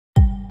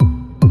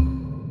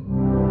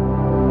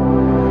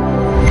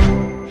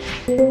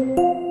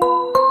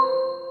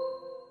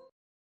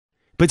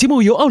本节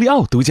目由奥利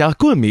奥独家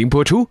冠名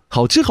播出，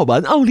好吃好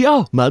玩奥利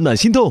奥，满满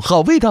心动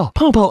好味道，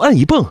泡泡按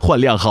一泵，换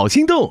量好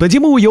心动。本节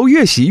目由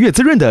越洗越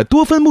滋润的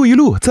多芬沐浴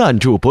露赞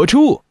助播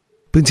出。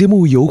本节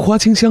目由花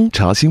清香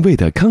茶腥味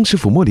的康师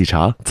傅茉莉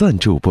茶赞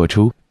助播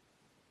出。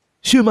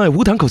炫迈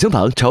无糖口香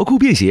糖，潮酷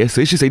便携，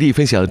随时随地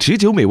分享持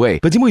久美味。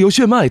本节目由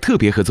炫迈特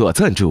别合作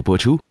赞助播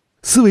出。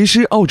斯维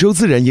诗澳洲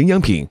自然营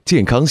养品，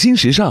健康新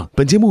时尚。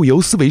本节目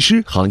由斯维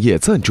诗行业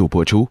赞助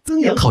播出。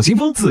增氧好新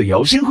风，自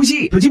由深呼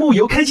吸。本节目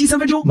由开机3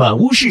分钟满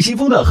屋是新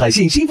风的海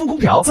信新风空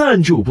调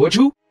赞助播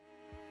出。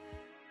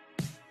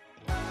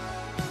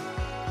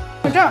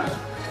我这儿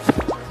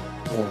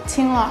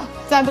轻了，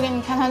再不给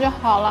你开它就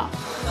好了。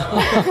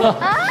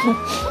啊！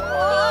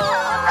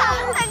他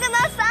们在跟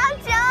他撒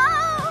娇。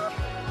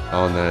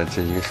然后呢，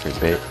这一个水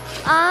杯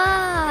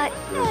啊，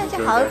这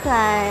好可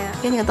爱呀！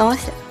给你个东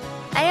西。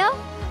哎呦，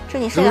祝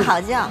你睡个好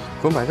觉。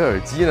给我买个耳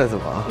机了，怎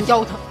么？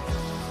腰疼。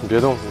你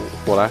别动，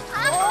我来。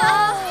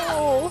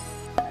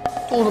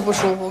肚子不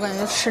舒服，我感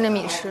觉吃那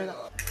米吃的。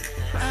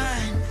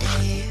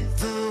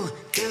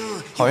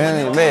好像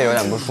你胃有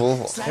点不舒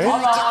服。哎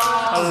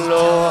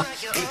 ，Hello。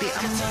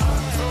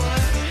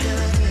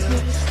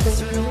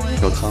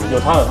有汤，有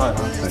汤。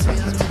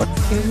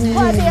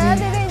快点，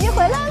贝贝已经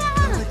回来了。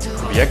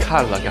别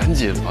看了，赶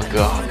紧吧，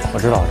哥。我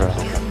知道。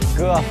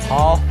哥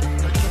好。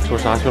说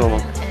啥去了吗？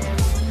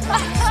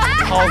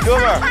好哥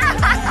们儿。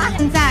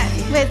现在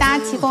为大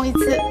家提供一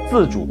次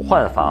自主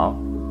换房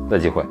的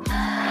机会。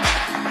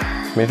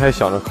没太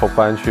想着靠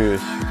搬去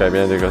改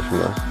变这个什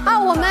么。啊，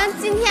我们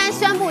今天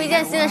宣布一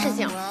件新的事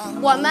情，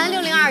我们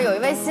602有一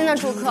位新的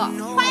住客，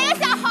欢迎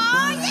小红。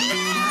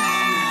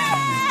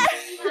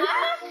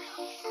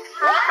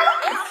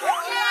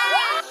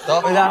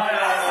走，回家。回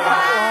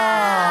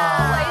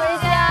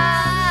家。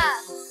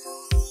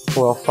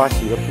我要发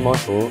起一个乒乓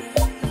球。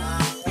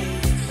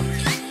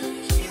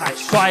太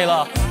帅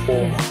了！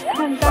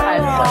看到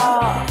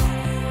了。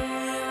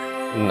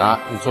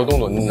你做动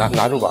作，你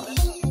拿住吧。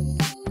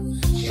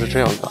是这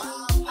样的。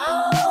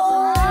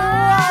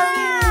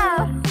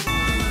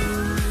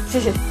谢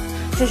谢，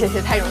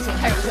太荣幸了，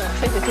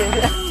谢谢。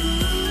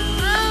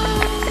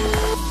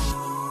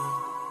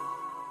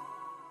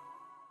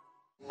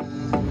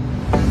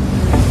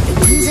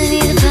在你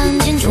的房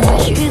间中，或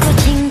许雨过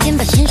晴天，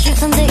把心事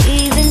放在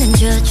一边，连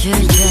着决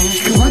绝，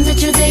渴望它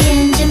就在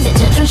眼前，别假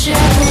装视而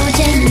不见，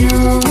勇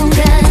敢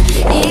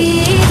一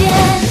点，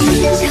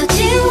靠近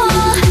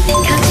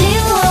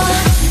我，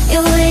有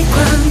微光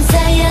在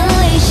眼里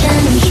闪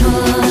烁，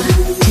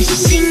这是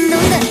心动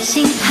的信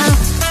号，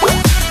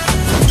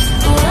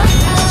这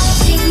是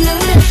心动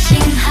的信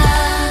号。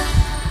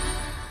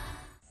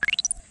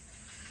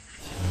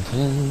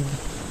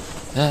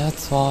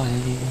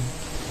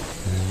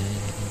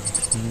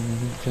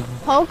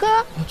猴哥，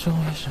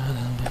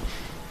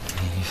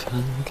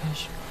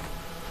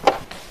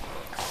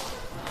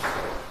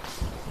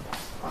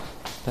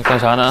在干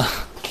啥呢？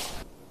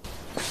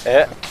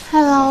哎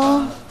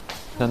Hello，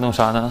 在弄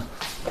啥呢？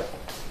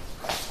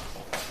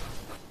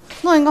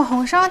弄一个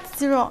红烧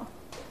鸡肉。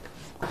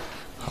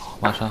好，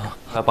马上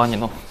来帮你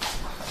弄。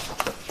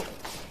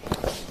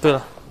对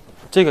了，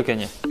这个给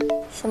你。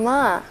什么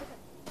啊？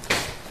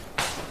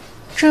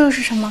这又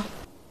是什么？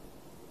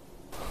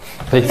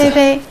杯子。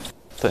杯。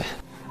对。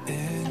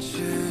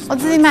我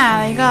自己买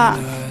了一个。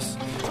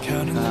这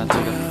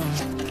个。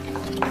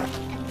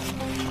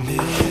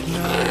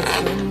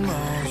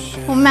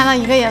我们买了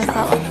一个颜色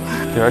了。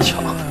有点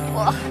巧。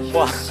哇，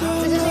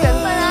这就是缘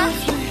分啊！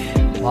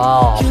哇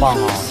哦，好棒哦！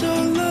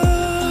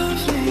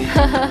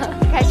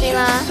开心吗？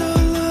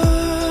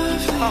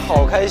他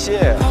好开心。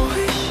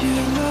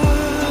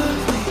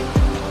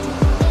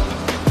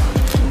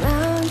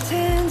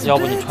要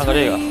不你穿个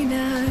这个？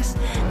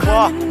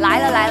哥，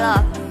来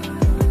了！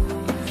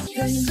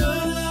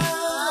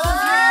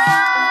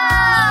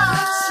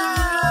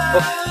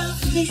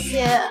谢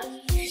谢。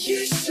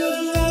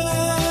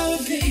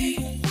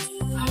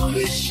好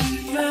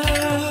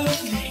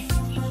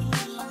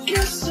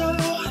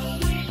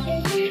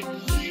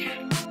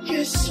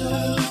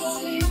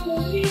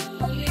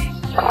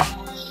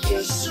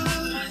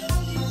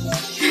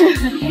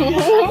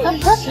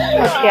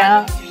甜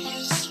啊！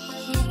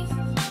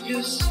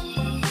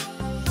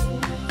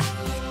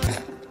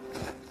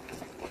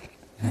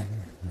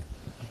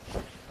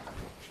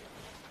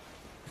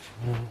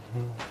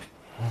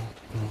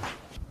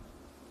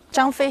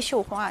张飞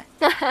绣花案，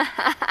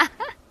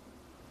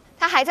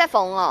他还在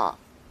缝哦，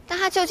但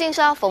他究竟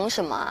是要缝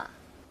什么啊？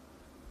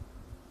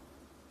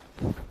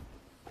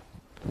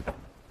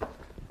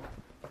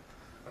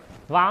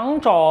王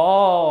总，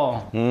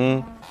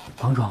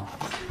王总，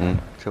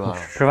吃饭了。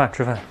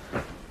吃饭。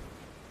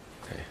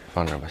可以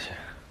放这儿吧，先。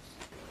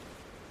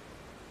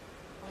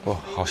哇，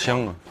好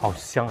香啊！好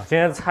香啊！今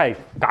天的菜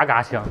嘎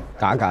嘎香，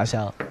嘎嘎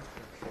香。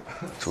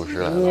主食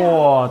来了。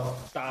哇，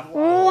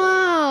哇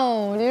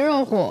哦，驴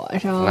肉火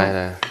烧。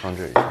来，放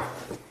这里。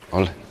好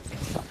嘞。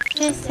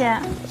谢谢。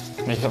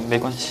没事，没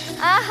关系。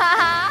啊哈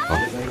哈。好。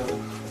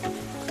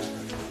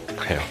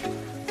还有。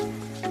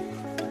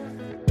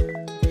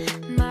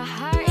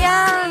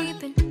呀，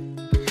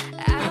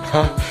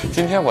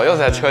今天我又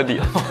在车底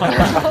了。来，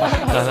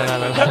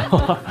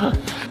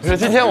不是，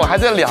今天我还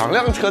在2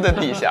辆车的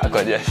底下，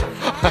关键是。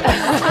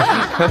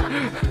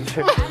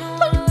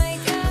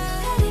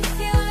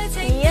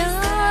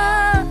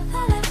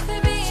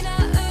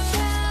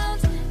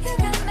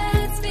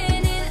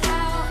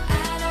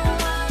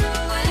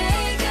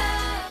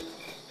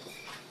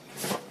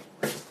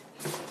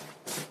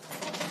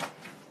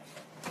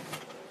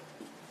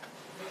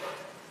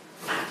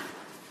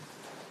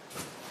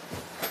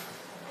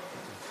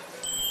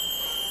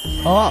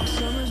哦，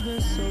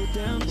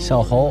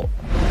小猴，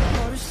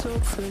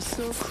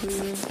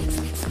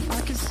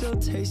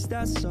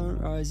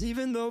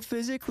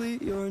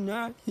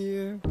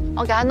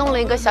我给他弄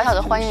了一个小小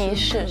的欢迎仪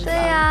式。对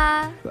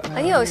呀，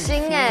很有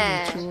心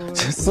哎。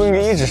这孙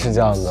俪一直是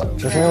这样子，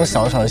只是那种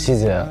小小的细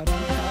节。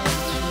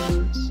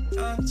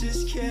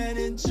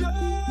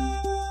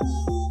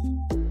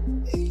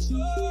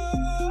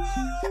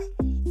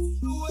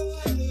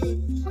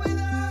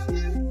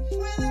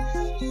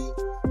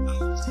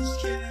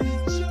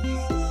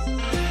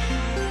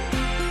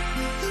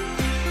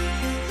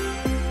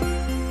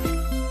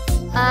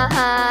啊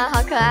哈，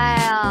好可爱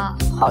哦，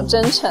好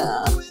真诚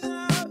啊！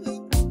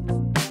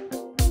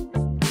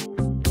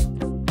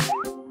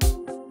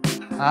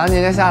啊，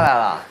你就下来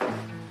了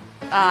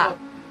啊！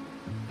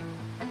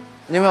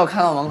你有没有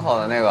看到门口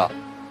的那个？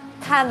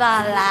看到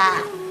啦，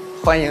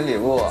欢迎礼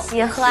物，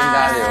喜欢，新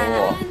家礼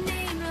物，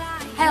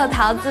还有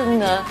桃子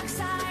呢，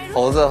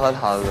猴子和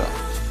桃子，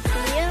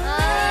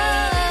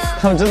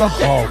他们真的好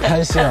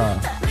开心啊！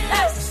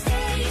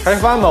开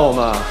饭吧，我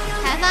们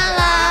开饭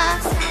啦！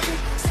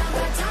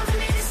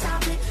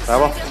来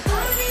吧。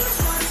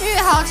巨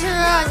好吃，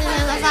今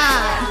天的饭。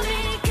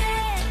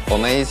我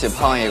们一起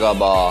胖一个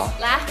吧！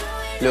来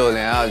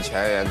，602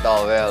全员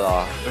到位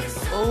了。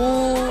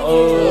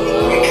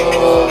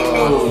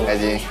开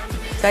心，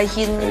开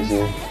心，开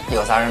心。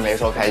有啥人没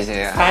说开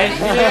心？开心。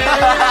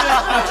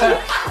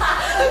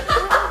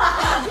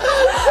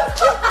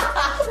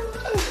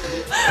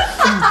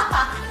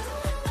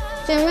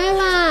姐妹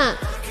们，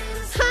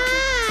嗨！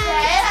谁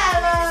来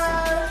了？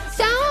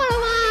想我了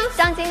吗？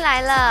张晶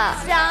来了，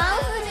想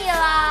死你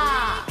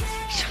了！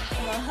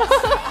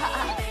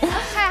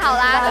太好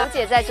啦，刘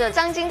姐在这，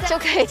张晶就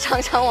可以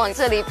常常往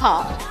这里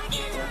跑。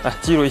来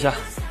记录一下。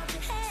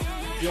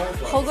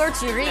猴哥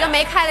举着一个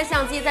没开的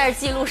相机在这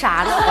记录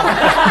啥呢？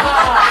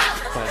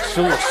对，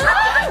失误。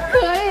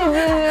可以，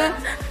这是。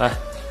来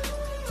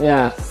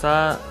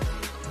，3、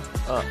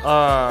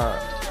2、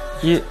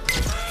1，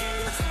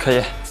可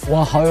以。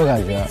哇，好有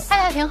感觉。拍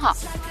的还挺好。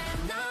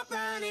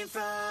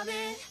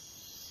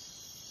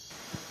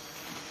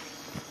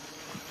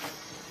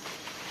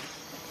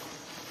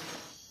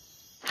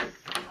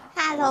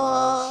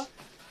Hello，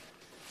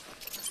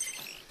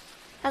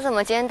 他怎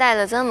么今天带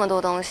了这么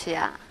多东西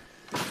啊？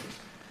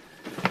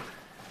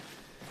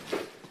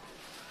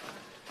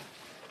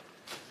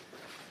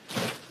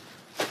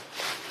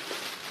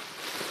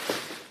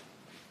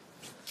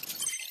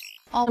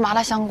哦，麻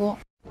辣香锅。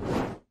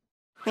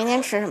明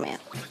天吃什么呀？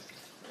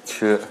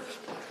吃。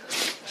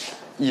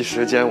一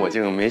时间我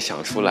竟没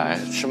想出来，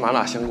吃麻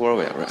辣香锅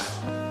吧，要不然。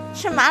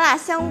吃麻辣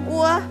香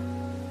锅。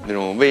那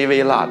种微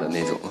微辣的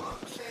那种。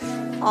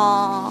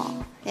哦，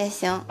也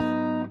行。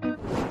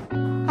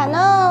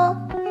Hello。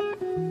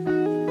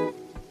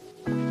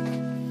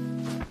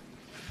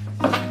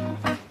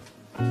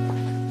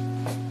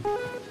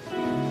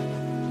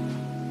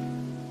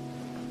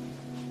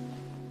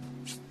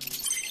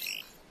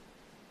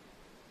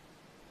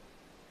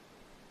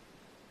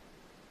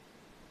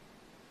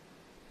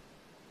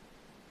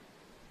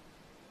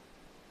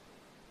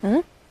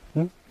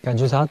感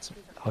觉他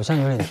好像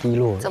有点低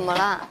落。怎么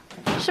了？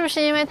是不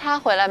是因为他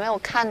回来没有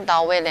看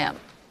到威廉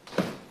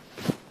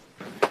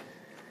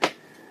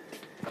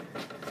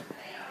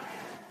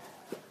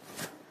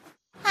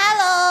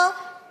？Hello，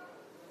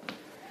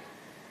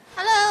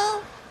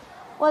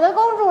 我的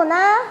公主呢？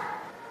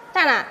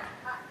在哪？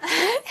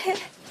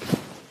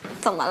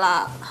怎么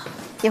了？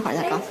一会儿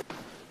再告诉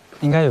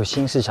你。应该有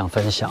心事想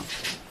分享。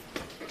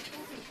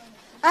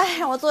哎，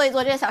让我坐一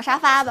坐这个小沙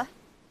发吧。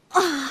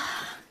啊，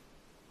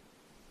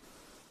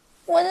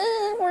我真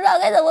是不知道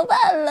该怎么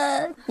办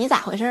了。你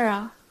咋回事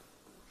啊？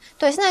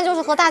对，现在就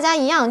是和大家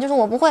一样，就是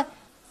我不会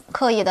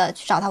刻意的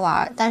去找他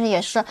玩，但是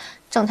也是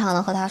正常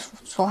的和他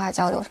说话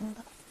交流什么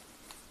的。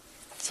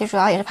其实主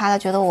要也是怕他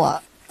觉得我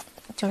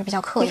就是比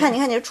较刻意。你看，你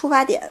这出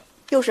发点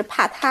又是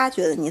怕他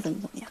觉得你怎么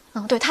样。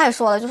嗯，对，他也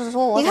说了，就是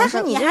说我你看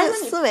你这个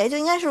思维就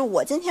应该是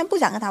我今天不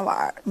想跟他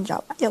玩，你知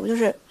道吧？要不就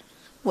是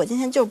我今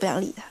天就是不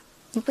想理他。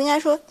你不应该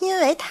说因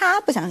为他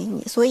不想理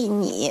你，所以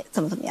你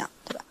怎么样，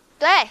对吧？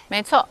对，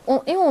没错。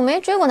因为我没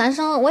追过男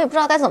生，我也不知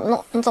道该怎么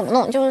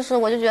弄，就是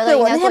我就觉得对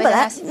我那天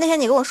那天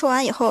你跟我说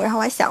完以后，然后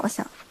我还想了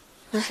想，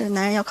就是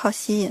男人要靠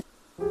吸引，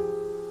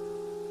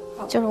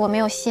就是我没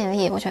有吸引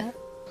力，我觉得。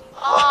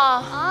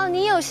哦，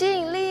你有吸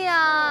引力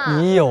啊！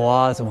你有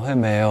啊？怎么会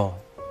没有？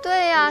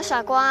对呀，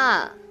傻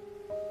瓜。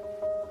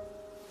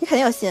你肯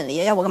定有吸引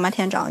力，要不我干嘛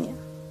天天找你？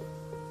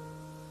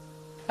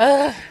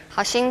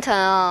好心疼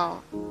哦。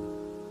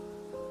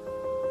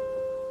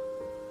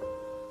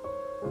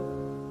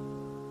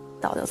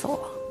脚就走了。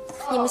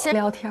你们先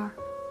聊天，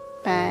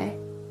哎，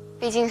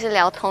毕竟是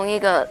聊同一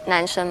个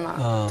男生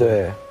嘛。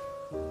对。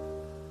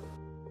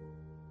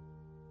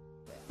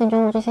你觉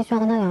得我这些需要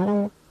跟他聊聊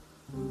吗？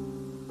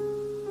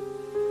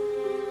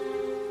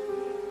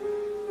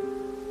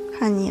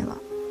看你了，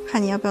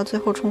看你要不要最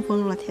后冲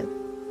锋了，铁子。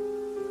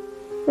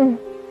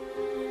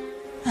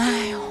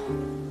哎呦，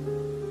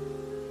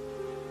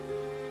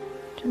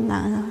真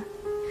难啊！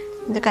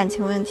你的感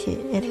情问题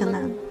也挺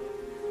难的。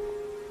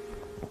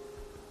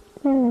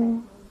你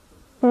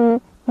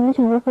们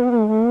想着分感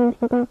情问题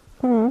跟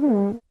男什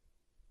么？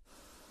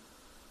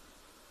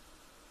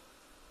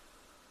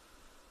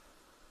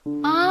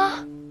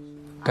啊？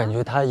感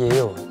觉他也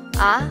有。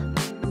他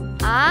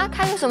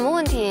有什么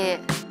问题？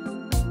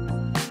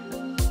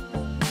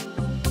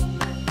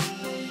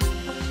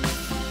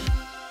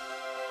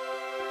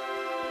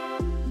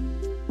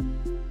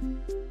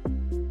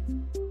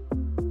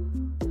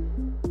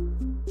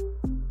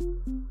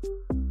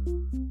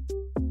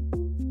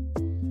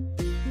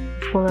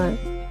除了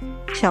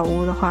小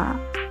屋的话，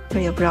就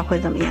也不知道会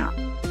怎么样。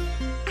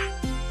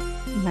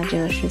那这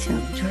个事情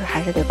就是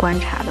还是得观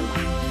察的嘛。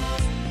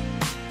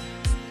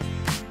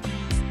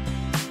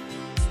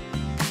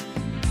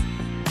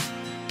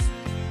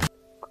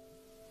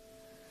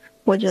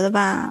我觉得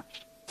吧，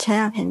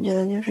前2天觉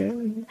得就是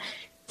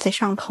贼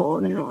上头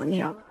那种，你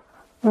知道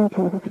吗？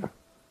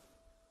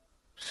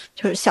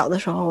就是小的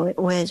时候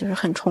我也就是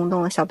很冲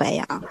动的小白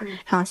羊，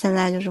然后现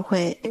在就是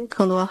会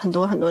更多很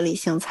多理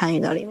性参与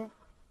到里面。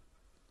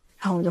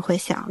然后我就会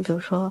想，比如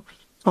说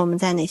我们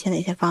在哪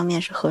些方面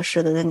是合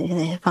适的，在哪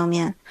些方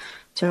面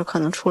就是可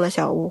能出了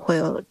小屋会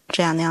有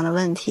这样那样的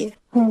问题。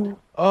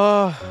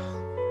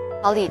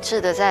好理智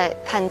的在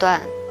判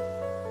断。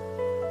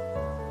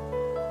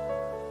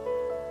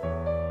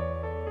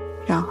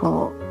然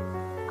后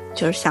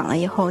就是想了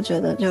以后觉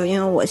得，就因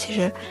为我其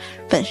实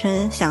本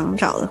身想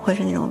找的会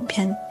是那种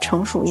偏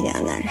成熟一点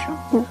的男生。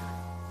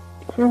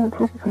其实我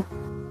不是很。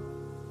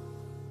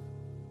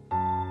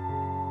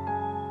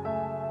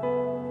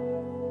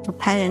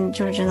拍人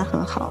就是真的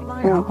很好，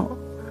然后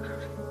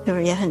就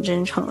是也很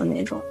真诚的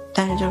那种，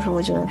但是就是我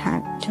觉得他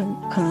就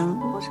可能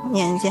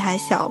年纪还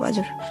小吧，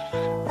就是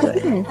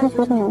对，他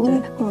说的对，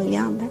跟我一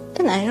样的，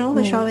但男生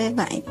会稍微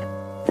晚一点。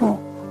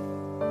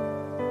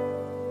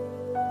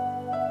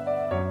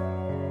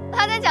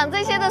他在讲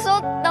这些的时候，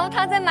然后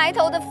他在埋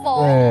头的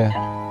缝。对。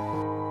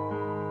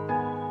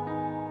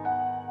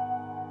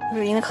就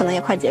是因为可能也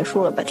快结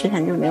束了吧，之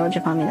前就没有这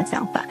方面的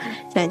想法，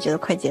现在觉得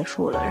快结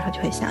束了，然后就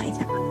会想一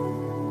想。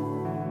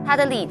他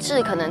的理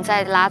智可能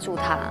在拉住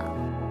他。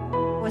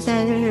我现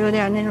在就是有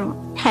点那种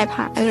害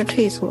怕，有点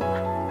退缩。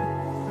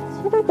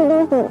其实这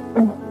都是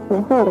以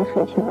后的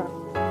事情了，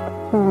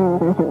现在我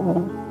敢想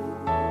到。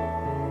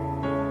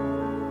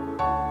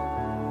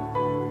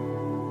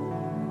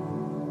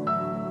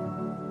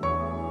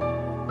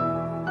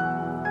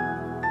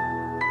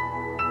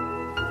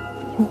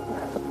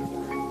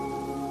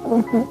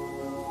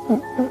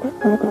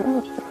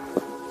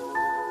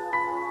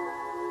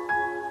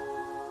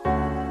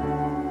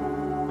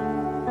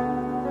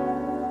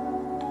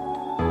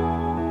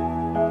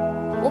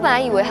我本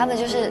来以为他们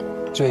就是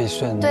最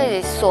顺，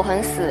对，锁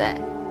很死哎。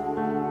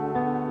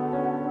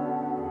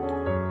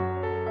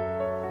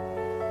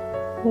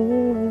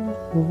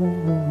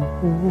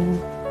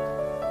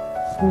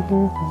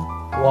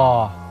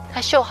哇，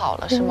他绣好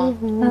了是吗？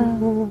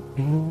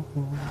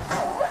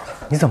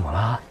你怎么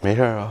了？没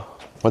事啊，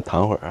我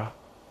躺会儿啊。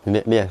你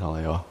练上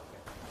了又？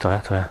走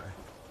呀走呀，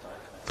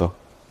走。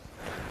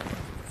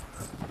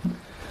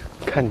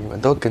看你们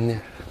都跟着，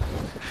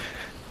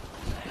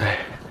哎，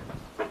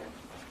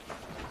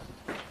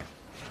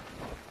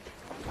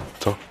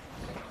走。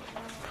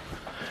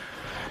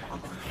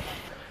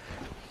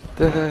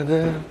哒哒哒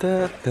哒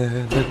哒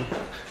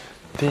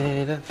哒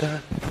哒哒。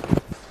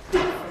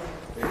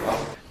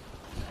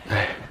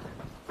哎，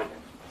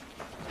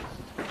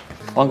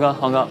王哥，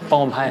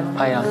帮我拍一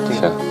下这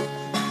个。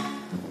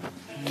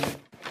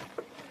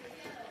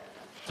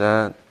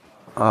3、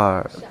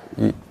2、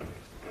1。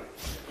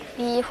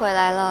依依回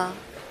来了。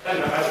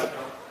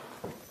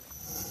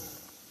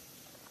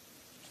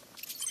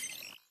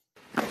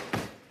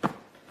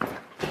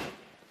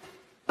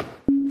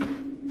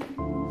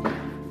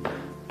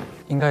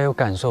应该有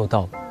感受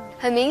到。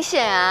很明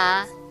显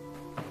啊。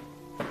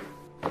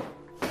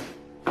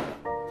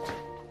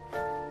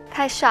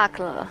太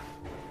shock 了。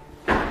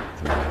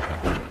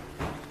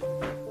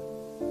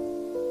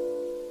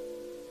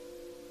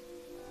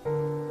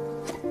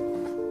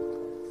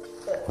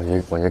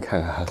我去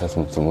看看他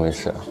怎么回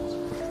事啊？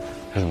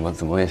他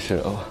怎么回事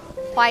啊？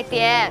快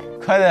点！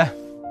快点！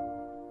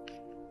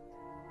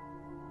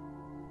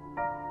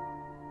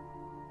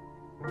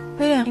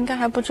威廉应该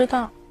还不知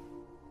道。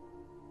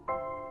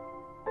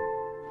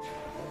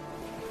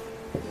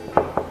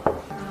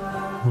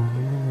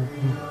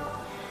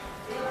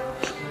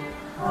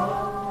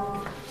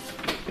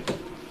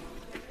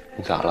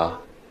你咋了？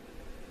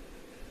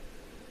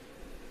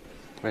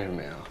为什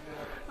么呀？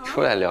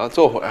出来聊，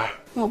坐会儿。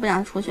我不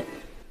想出去。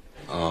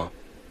啊，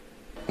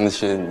那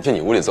去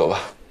你屋里坐吧。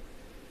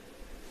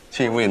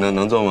去你屋里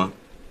能坐吗？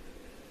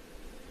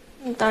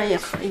当然也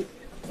可以。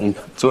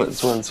坐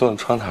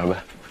窗台呗。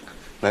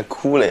来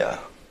哭了呀！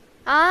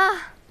啊！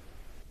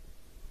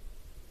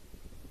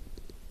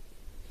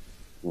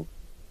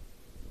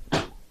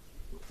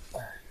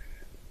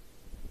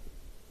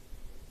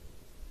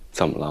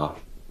怎么了？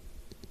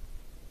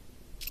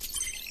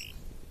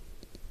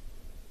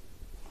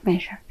没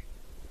事。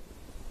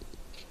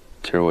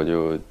其实我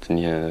就今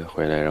天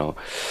回来，然后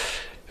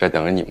在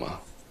等着你嘛，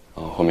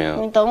然后后面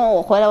你等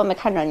我回来，我没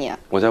看着你。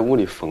我在屋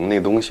里缝那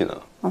个东西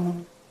呢。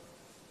嗯。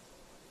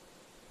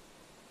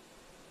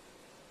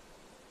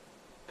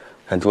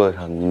看桌子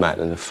上你买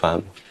的那饭，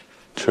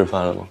吃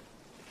饭了吗？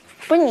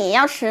不是你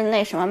要吃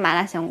那什么麻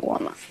辣香锅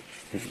吗？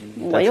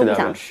我又不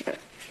想吃。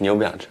你又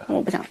不想吃？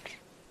我不想吃。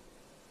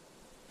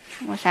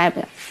我啥也不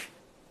想吃。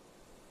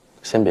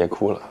先别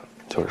哭了，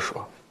就是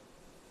说，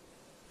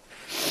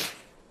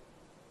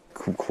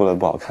哭了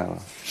不好看了。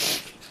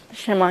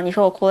是吗？你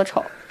说我哭得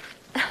丑？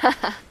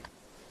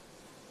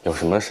有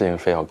什么事情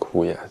非要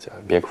哭呀？就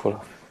别哭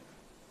了。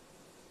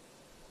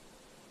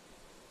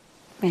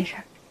没事。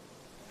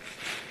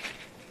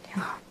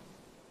挺好。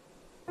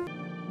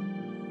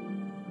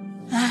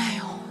哎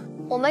呦，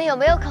我们有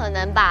没有可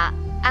能把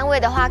安慰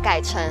的话改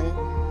成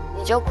“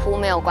你就哭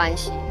没有关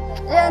系”？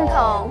认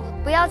同，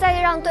不要再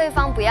让对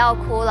方不要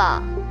哭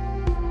了。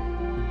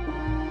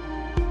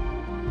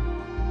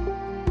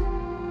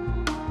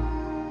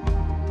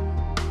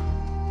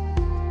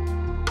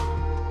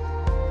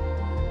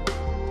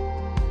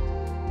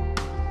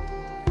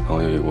然后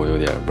我有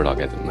点不知道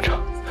该怎么着，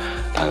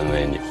安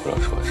慰你或者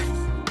说什么。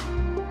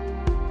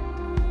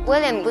威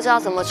廉不知道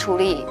怎么处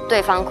理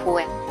对方哭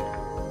哎。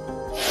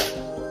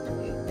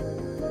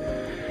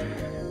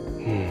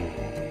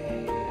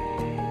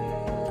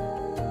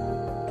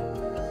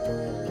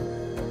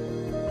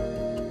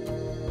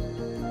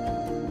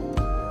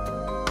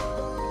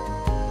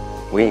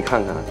我给你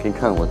看看，给你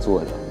看我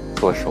做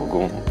手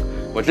工，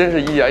我真是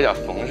一点一点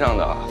缝上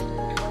的，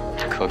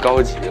可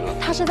高级了。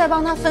他是在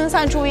帮他分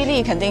散注意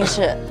力，肯定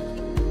是。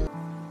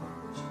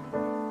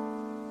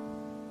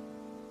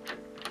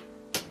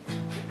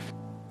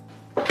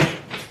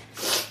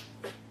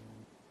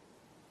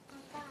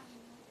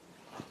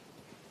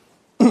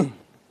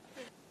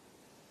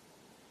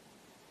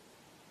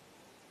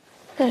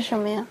这是什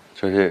么呀？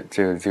这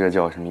个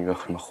叫什么？一个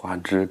什么花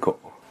枝狗，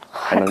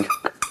还能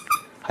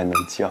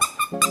叫，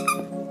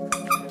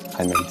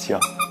还能叫。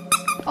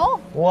哦，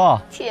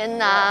哇！天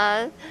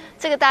哪，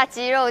这个大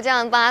肌肉这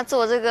样帮他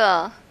做这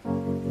个，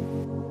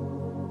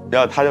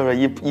然后他就是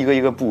一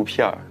个布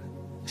片儿，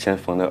先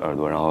缝的耳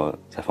朵，然后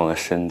再缝的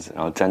身子，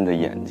然后粘着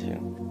眼睛。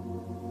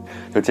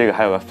就这个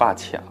还有个发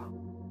卡。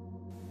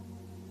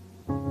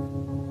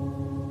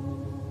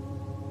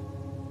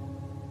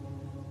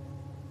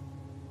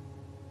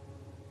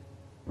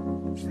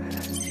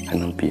还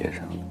能别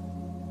上，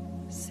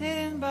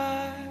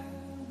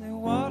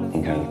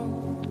你看，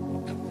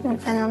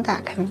还能打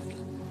开吗？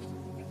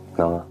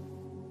能啊。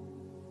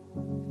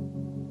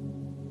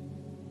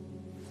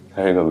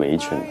它是一个围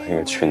裙，一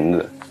个裙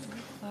子。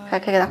还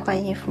可以给他换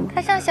衣服吗？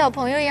他像小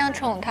朋友一样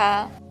宠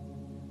他，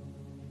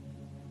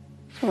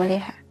这么厉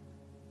害，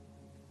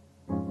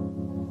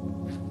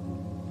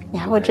你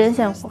还会针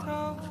线活？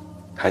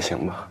还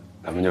行吧，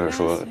咱们就是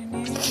说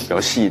比较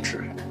细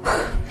致。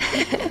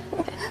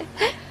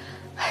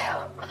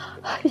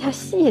比较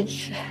细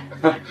致，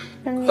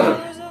真的。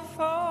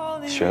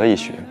学了一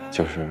学，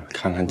就是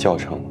看看教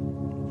程。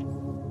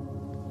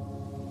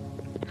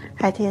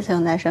还第一次有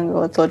男生给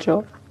我做这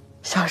种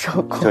小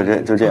手工。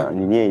就这样，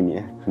你捏一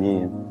捏，捏一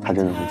捏，他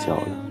真的会教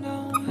的。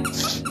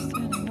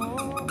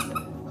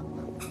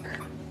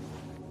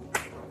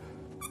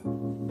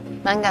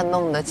蛮感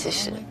动的，其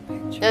实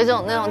有一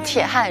种那种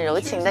铁汉柔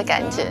情的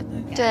感觉。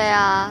对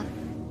啊。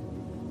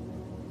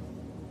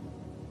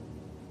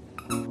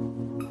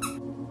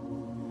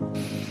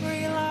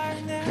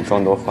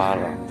妆都花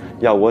了，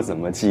要我怎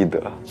么记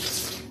得？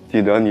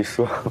记得你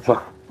说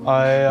吗？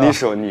哎呀，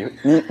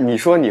你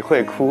说你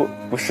会哭，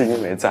不是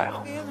因为在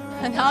乎，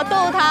你要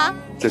逗他。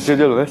这周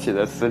杰伦写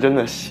的词真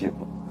的行。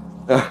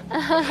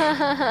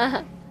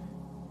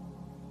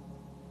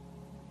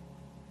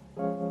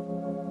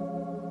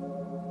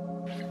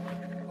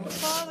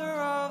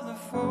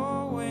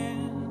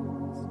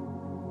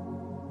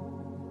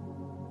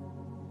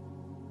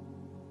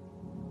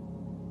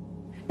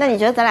那你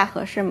觉得咱俩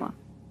合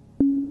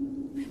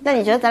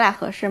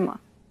适吗？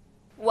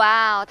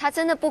哇哦，他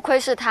真的不愧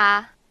是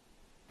他，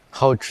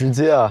好直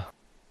接啊！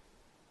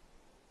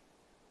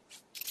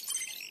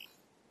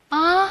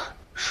啊，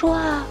说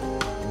啊，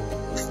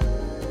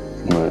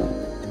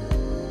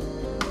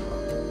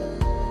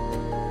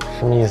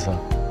什么意思？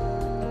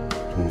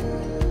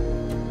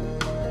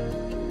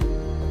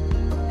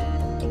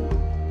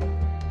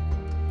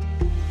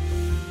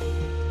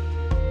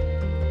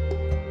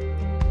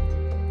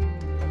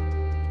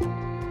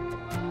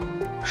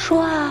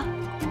说啊。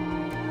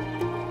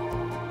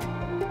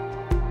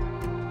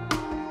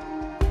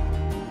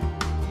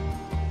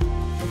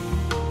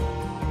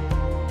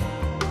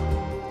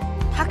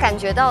他感感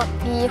觉到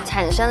依依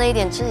产生了一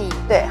点质疑。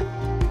对。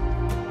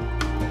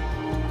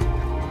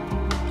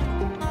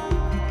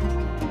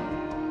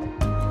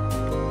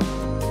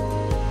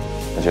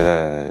我觉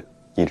得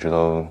一直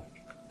都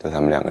他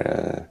们2个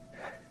人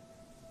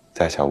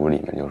在小屋里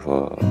面就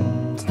说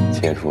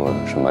接触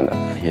什么的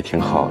也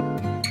挺好的。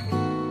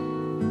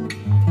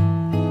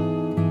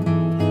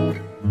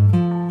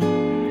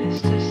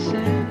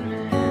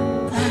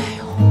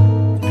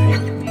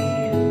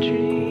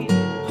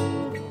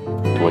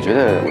我觉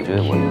得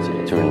我理解，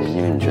就是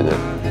因为你觉得，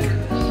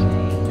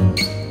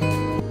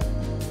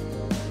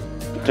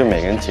就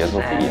每个人节奏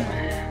不一样。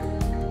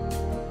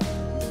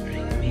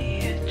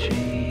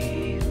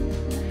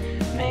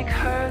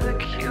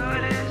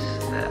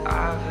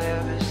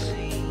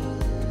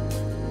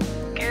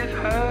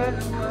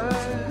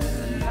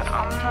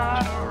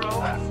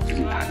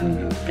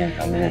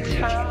咱们认识也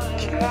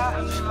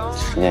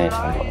时间也挺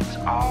久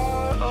了。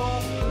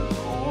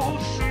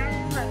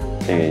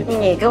这个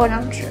你给我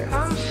张纸。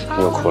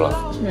你又哭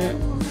了。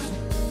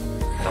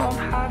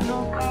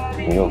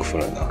你又哭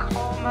了呢？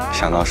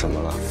想到什么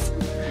了？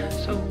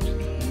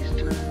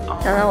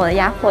想到我的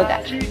压迫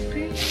感。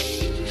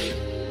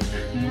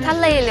他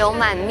泪流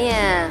满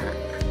面。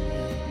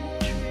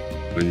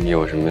你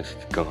有什么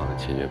更好的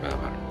解决办法？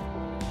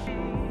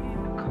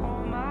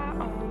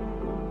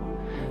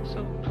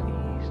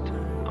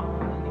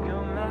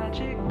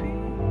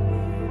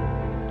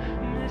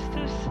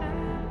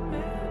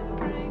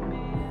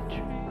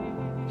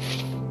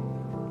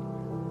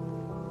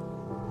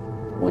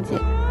无解。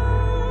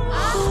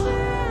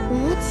无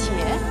解？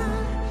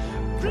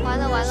完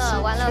了完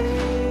了完了！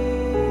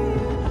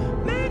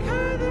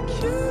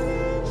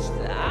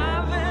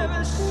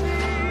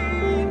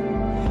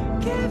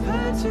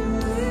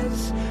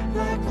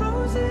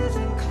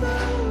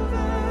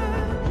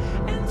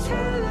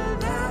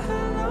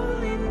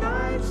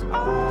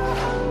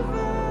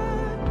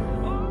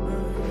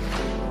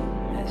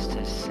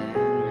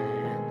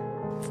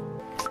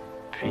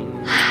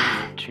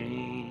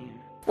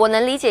我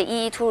能理解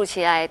依依突如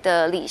其来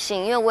的理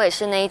性，因为我也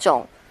是那一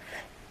种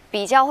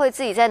比较会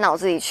自己在脑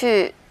子里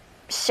去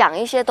想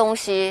一些东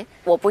西，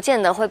我不见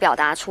得会表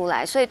达出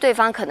来，所以对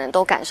方可能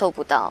都感受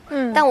不到。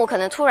但我可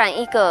能突然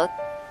一个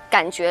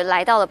感觉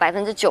来到了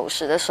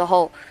90%的时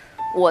候，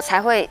我才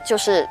会就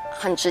是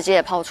很直接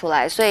的抛出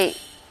来，所以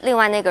另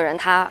外那个人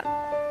他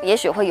也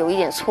许会有一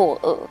点错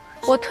愕。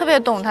我特别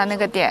懂他那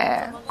个点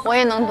哎，我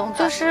也能懂。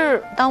就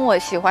是当我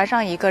喜欢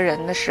上一个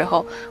人的时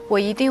候，我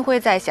一定会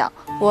在想，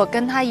我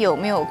跟他有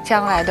没有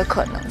将来的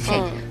可能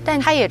性。但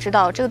他也知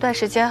道这段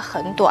时间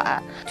很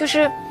短，就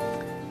是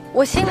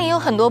我心里有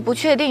很多不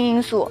确定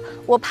因素，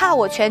我怕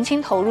我全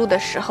情投入的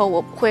时候我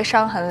会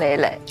伤痕累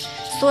累，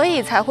所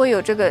以才会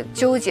有这个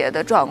纠结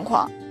的状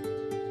况。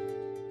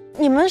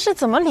你们是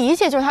怎么理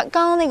解？就是他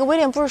刚刚那个威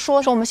廉不是说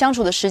我们相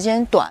处的时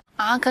间短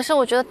啊？可是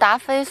我觉得答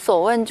非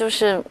所问就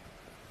是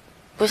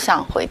不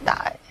想回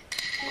答。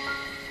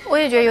我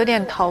也觉得有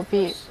点逃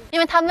避，因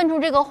为他问出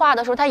这个话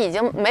的时候，他已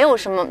经没有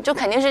什么，就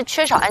肯定是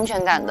缺少安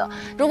全感的。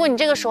如果你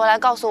这个时候来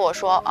告诉我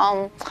说，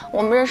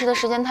我们认识的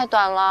时间太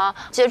短了，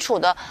接触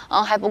的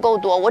还不够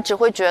多，我只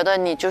会觉得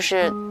你就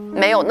是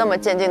没有那么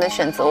坚定的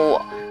选择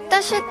我。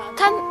但是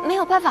他没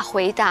有办法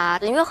回答，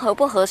因为合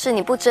不合适，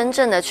你不真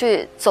正的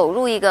去走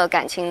入一个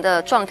感情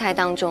的状态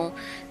当中，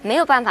没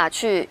有办法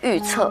去预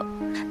测。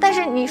但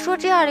是你说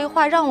这样的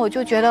话，让我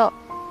就觉得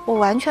我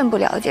完全不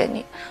了解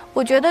你。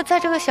我觉得在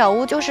这个小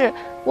屋，就是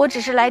我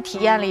只是来体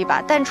验了一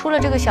把，但出了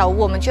这个小屋，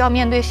我们就要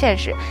面对现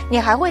实。你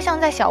还会像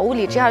在小屋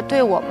里这样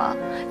对我吗？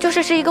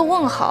是一个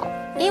问号。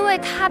因为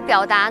他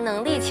表达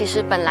能力其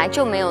实本来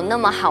就没有那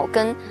么好，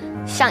跟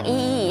像依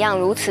依一样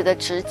如此的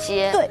直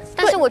接。对。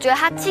但是我觉得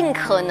他尽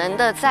可能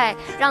的在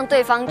让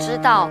对方知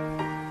道，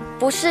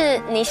不是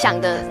你想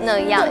的那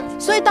样。对。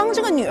所以当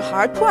这个女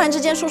孩突然之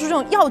间说出这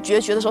种要决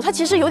绝的时候，她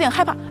其实有点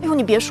害怕。哎呦，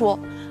你别说，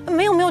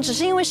没有，只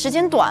是因为时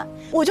间短。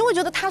我就会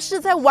觉得他是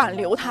在挽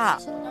留他。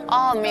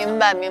哦，明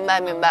白。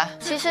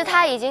其实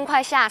他已经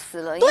快吓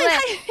死了，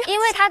因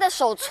为他的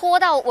手搓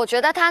到，我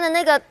觉得他的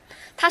那个，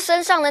他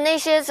身上的那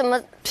些什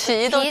么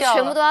皮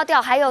全部都要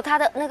掉，还有他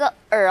的那个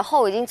耳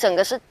后已经整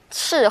个是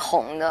赤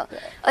红的，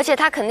而且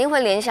他肯定会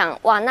联想，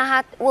哇，那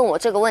他问我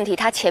这个问题，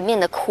他前面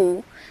的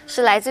哭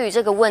是来自于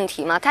这个问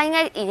题吗？他应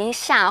该已经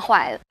吓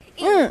坏了。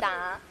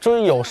就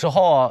是有时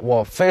候啊，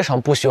我非常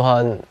不喜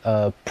欢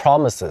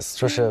promises，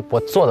 就是我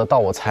做得到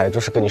我才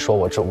跟你说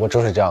我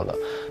就是这样的，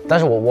但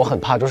是我很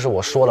怕就是我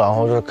说了，然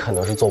后可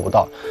能是做不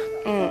到。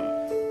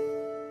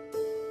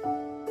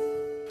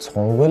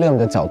从 William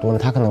的角度呢，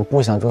他可能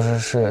不想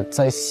是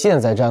在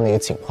现在这样的一个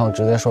情况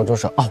直接说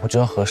我觉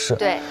得合适。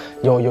对，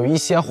有一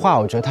些话，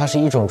我觉得它是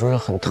一种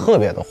很特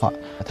别的话，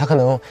他可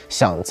能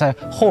想在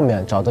后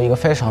面找到一个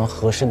非常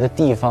合适的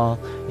地方，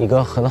一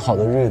个很好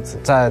的日子，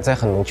再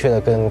很明确的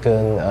跟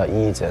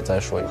依依姐再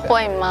说一遍。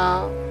会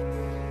吗？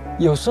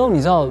有时候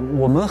你知道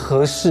我们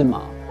合适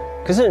嘛？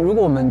可是如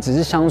果我们只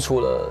是相处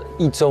了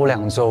1周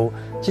2周，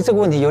其实这个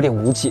问题有点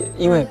无解，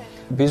因为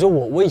比如说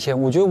我以前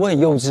我觉得我很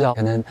幼稚啊，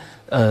可能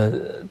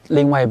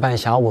另外一半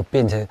想要我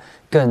变得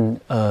更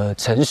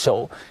成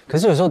熟，可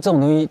是有时候这种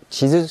东西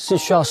其实是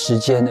需要时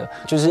间的，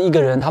就是一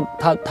个人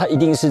他一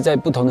定是在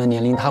不同的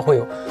年龄，他会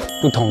有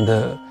不同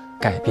的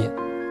改变。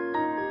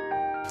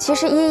其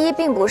实依依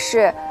并不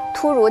是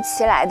突如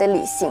其来的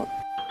理性，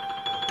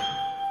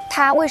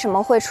他为什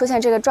么会出现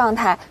这个状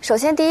态？首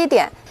先第一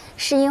点，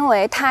是因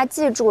为他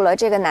记住了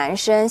这个男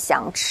生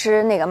想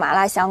吃那个麻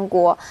辣香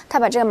锅，他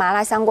把这个麻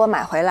辣香锅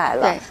买回来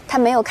了，他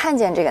没有看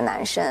见这个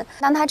男生。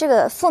当他这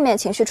个负面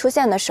情绪出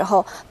现的时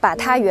候，把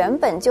他原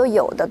本就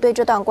有的对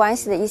这段关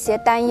系的一些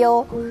担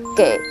忧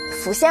给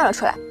浮现了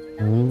出来。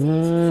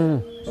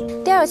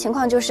第二个情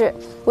况就是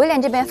威廉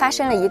这边发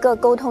生了一个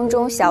沟通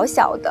中小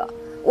小的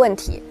问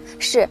题，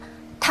是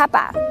他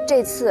把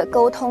这次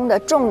沟通的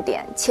重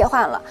点切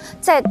换了。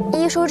在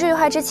依依说这句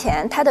话之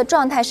前，他的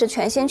状态是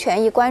全心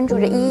全意关注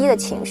着依依的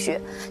情绪。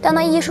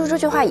当依依说这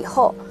句话以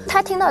后，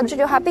他听到的这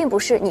句话并不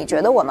是你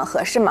觉得我们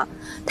合适吗？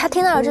他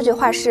听到的这句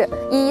话是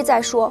依依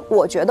在说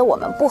我觉得我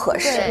们不合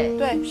适。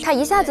对，他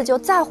一下子就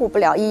在乎不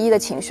了依依的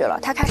情绪了，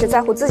他开始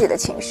在乎自己的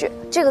情绪，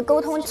这个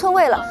沟通错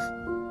位了。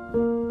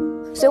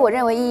所以我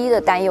认为依依的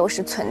担忧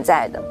是存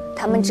在的，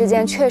他们之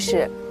间确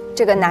实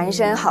这个男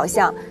生好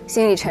像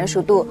心理成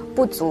熟度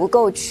不足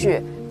够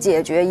去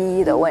解决依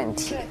依的问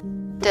题。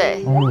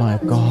对 ，Oh my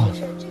god，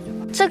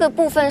 这个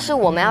部分是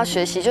我们要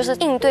学习，就是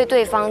应对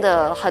对方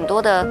的很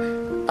多的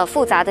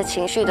复杂的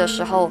情绪的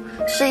时候，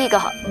是一个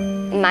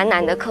蛮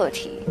难的课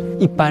题。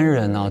一般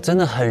人啊，真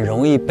的很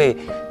容易被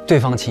对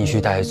方情绪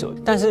带走。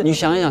但是你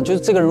想一想，就是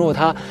这个人如果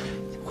他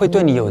会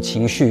对你有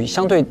情绪，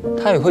相对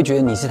他也会觉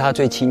得你是他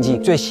最亲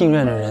近、最信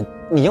任的人。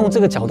你用这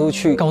个角度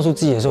去告诉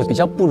自己的时候，比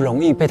较不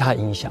容易被他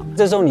影响。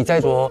这时候你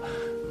再说，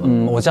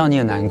我知道你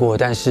很难过，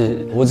但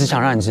是我只想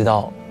让你知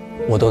道，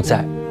我都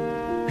在，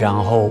然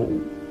后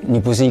你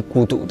不是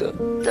孤独的。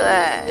对，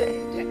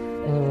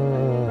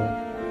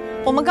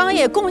我们刚刚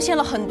也贡献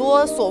了很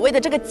多所谓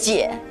的这个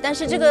解，但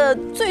是这个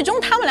最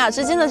终他们俩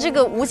之间的这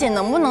个无解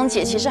能不能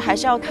解，其实还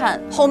是要看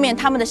后面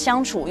他们的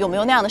相处有没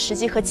有那样的时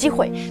机和机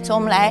会。所以我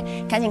们来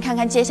赶紧看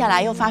看接下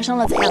来又发生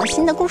了怎样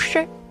新的故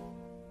事。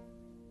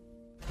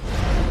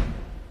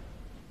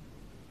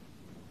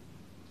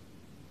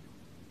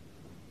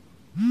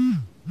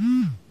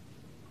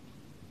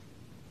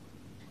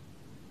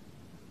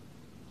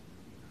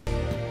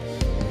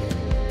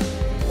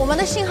我们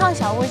的信号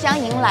小屋将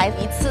迎来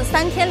一次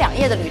3天2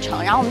夜的旅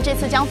程，然后我们这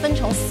次将分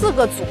成4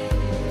个组，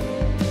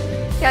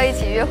要一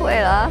起约会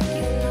了。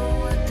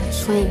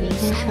所以明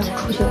天是要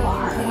出去玩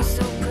了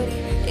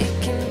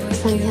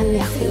，3天2夜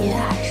还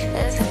是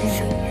4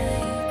天2夜？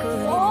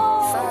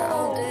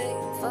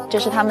这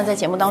是他们在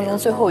节目当中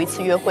最后一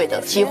次约会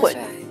的机会。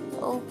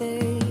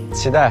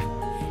期待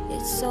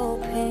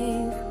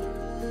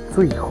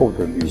最后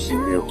的旅行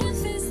约会。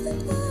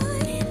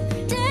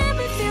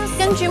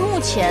根据目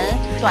前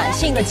短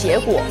信的结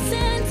果，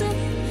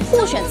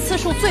互选次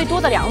数最多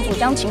的2组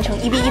将形成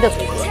1v1的组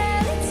合。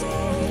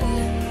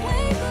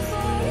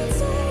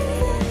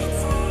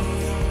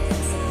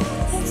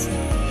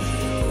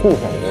互选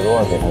最多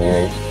的组成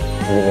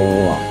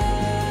1v1嘛，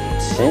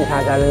其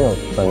他嘉宾就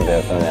分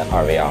别分为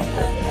2v2。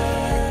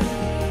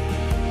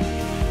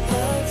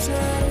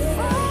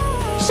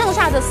剩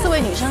下的4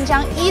位女生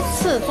将依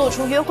次做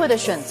出约会的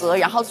选择，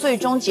然后最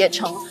终结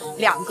成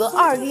2个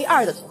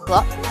2v2的组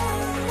合。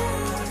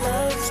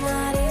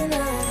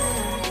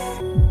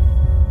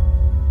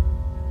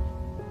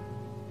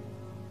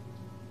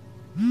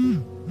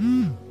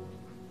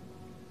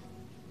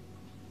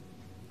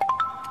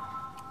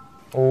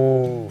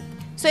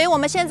所以我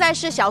们现在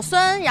是小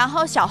孙，然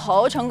后小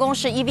侯成功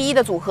是1v1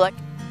的组合。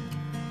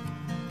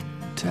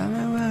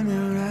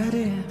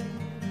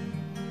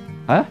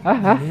啥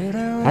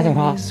情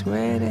况？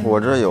我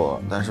这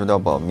有，但是要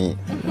保密。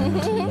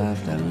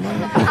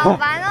好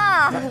烦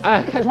啊！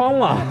哎，开窗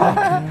嘛。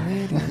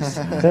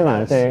今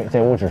晚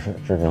这屋只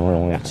能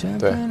容2。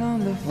对。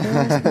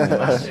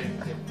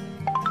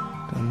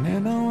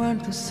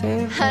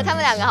他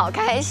们2个好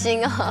开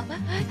心哦，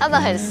他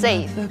们很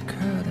safe。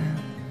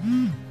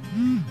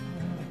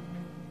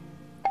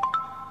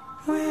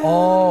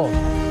哦，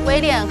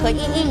威廉和依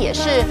依也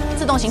是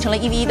自动形成了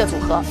1v1的组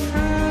合。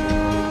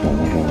我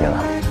们1v1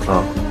了。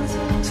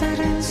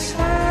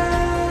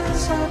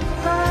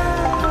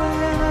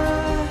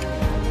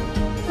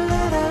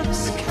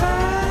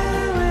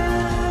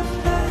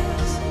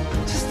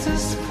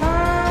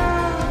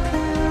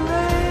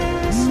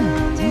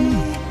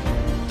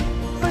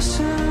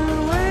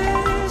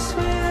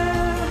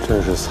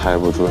真是猜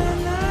不准。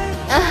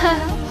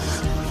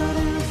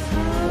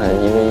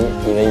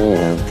1v1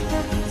呢？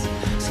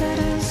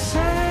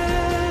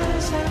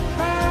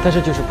但是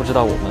就是不知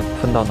道我们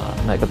分到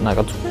哪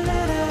个组。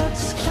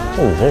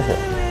这你真是。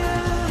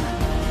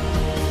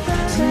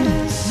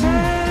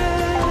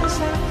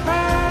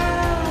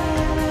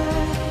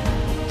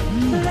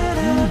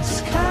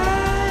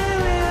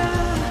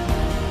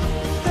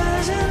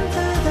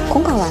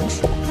公告完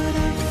毕，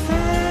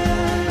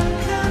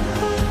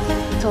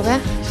走呗。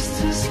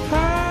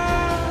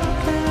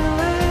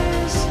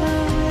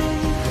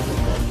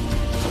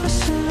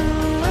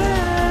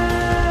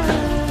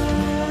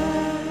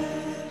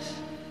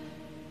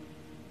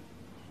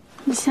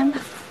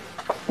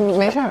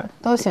没事儿，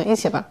都行，一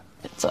起吧，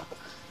走。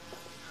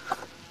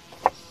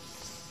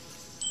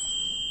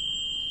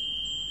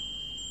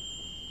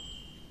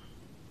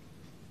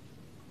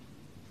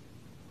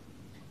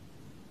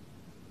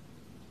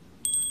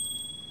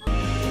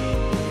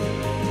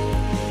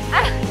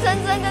哎，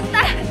珍珍跟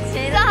大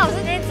齐正好是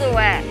这组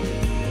哎，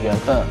缘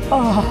分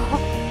哦。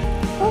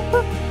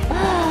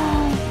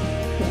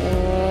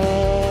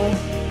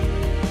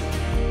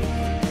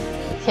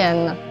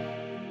天哪！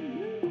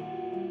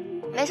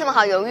没什么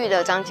好犹豫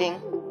的，张晶。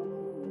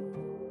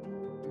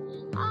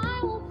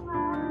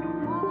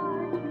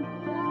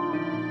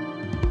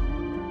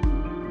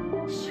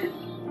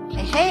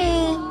嘿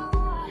嘿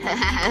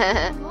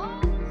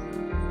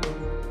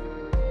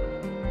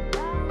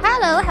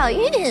，Hello， 好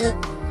运。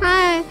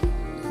嗨，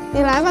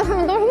你来吧，他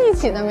们都是一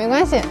起的，没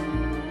关系。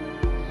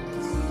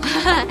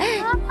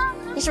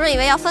你是不是以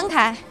为要分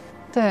开？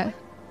对。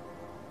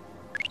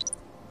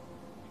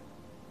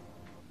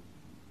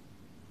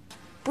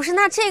不是，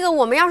那这个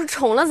我们要是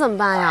重了怎么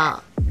办呀？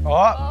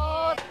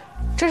哦，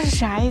这是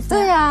啥意思？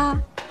对呀，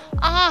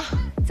啊，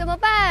怎么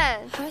办？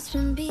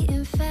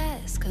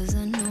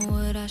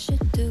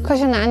快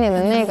去拿你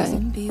的那个。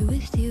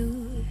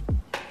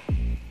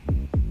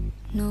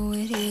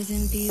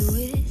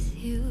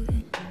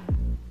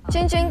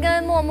君君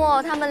跟默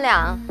默他们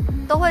俩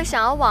都会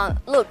想要往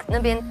Look 那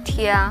边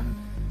贴啊。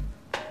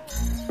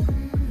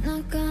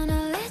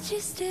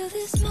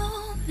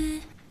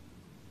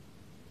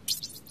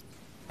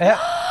哎呀，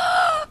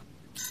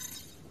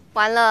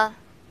完了，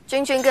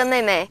君君跟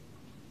妹妹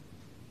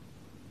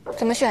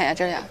怎么选呀？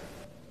这俩？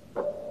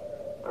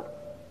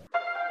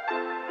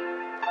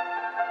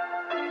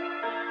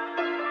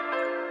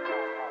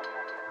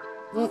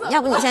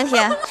要不你先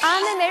贴啊？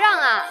妹妹让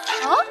啊？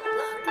哦，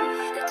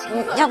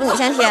要不你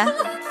先贴，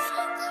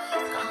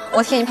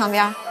我贴你旁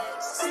边。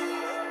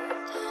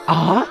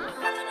啊？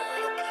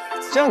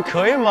这样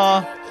可以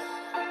吗？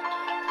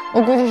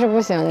我估计是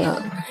不行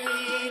的。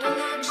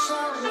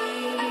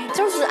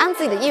就是按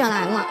自己的意愿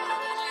来嘛。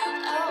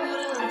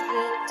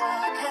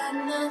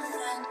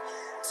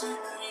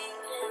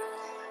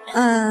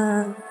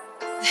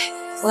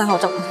不太好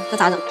整，这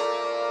咋整？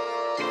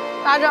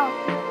咋整？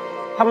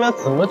他们要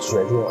怎么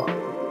决定啊？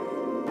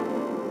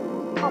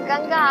好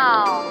尴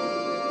尬哦。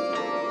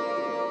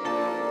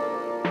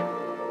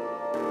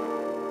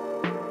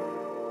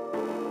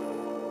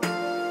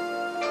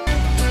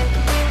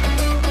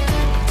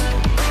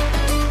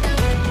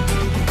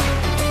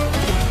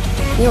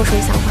你有什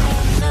么想法吗？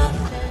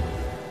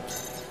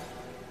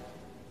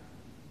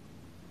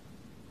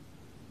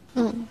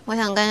我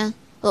想跟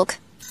Look。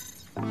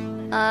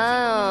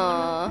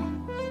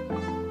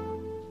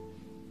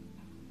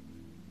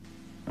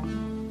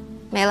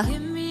没了。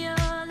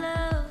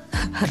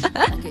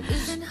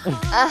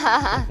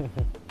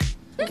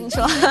你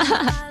说。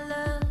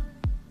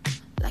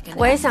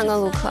我也想跟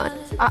卢克。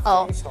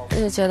我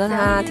就觉得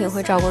他挺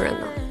会照顾人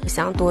的，我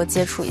想多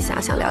接触一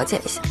下，想了解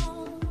一下。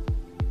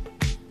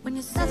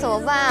那怎么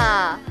办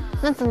啊？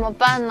那怎么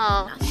办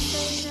呢？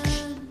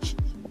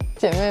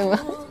姐妹们。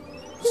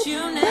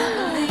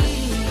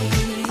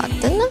好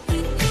的呢。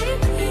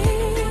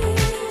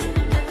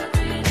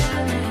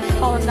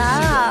好难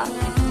啊！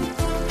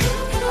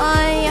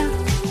哎呀，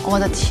我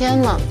的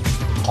天哪！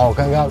好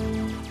尴尬。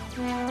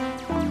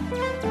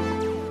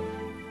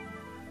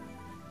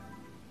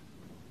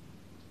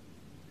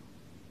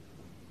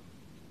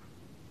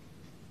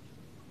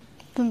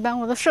怎么办？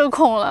我都社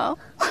恐了。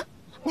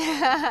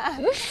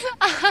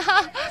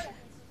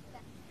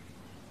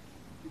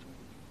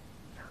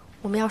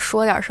我们要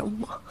说点什么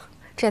吗？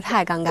这也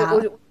太尴尬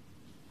了，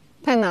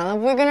太难了，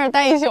不会跟这儿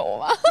待一宿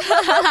吧？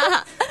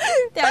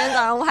第二天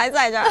早上我还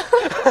在这儿。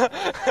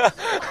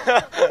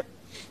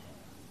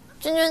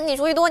君君，你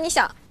主意多，你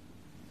想？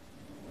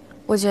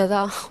我觉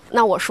得，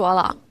那我说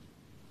了，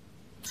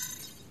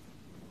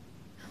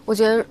我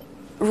觉得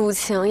汝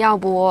晴要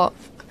不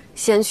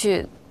先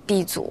去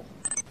B 组。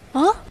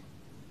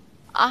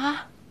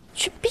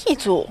去 B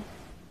组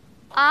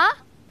啊？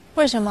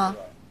为什么？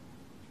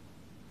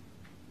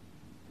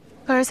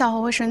可是小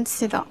侯会生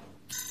气的。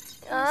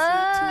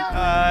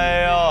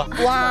哎呦！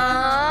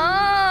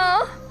哇！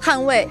捍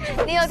卫！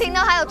你有听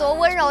到他有多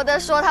温柔的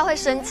说他会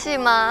生气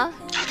吗？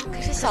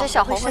可是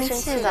小侯会生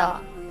气的。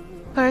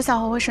可是小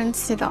侯会生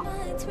气的。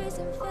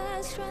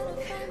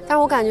但是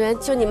我感觉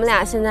就你们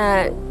俩现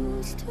在，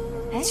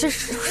其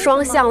实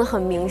双向的很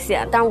明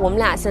显。但是我们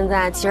俩现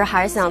在其实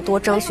还是想多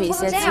争取一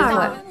些机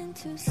会。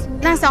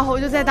那小侯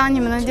就在当你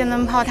们的电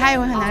灯泡，他也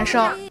会很难受。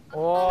哇，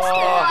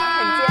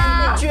很坚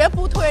定，绝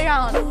不退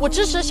让。我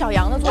支持小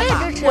杨的做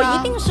法，我一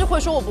定是会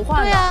说我不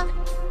换的。对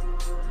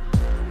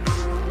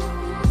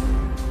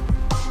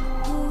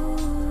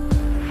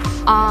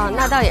啊。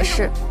那倒也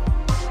是。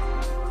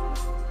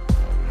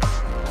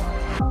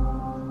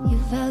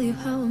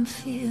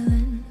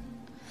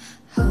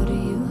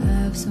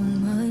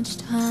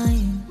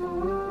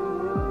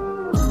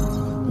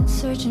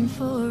Searching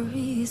for a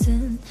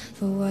reason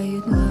for why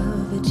you'd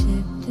love a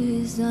chip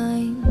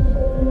design.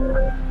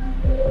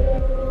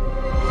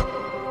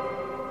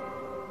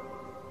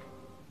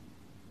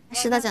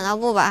 石头剪刀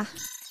布吧。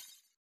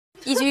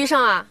一局一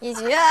胜啊！一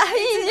局定胜，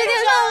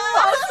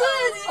好刺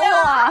激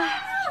啊！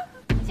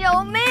救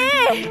命！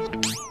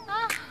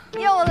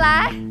又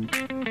来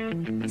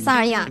！3、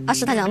2、1啊！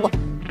石头剪刀布。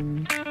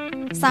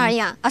3、2、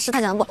1啊！石头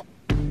剪刀布。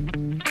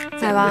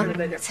来吧，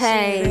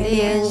彩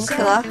铃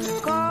壳。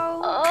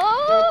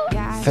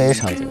非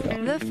常紧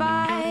张。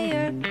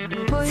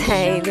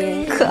彩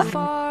铃壳。啊！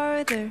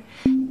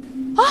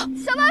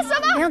什么？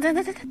等，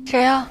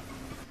谁呀？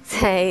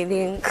彩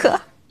铃壳。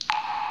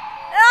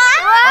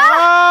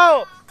啊！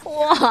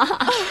哇！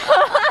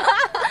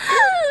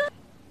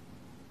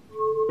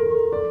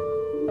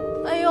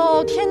哎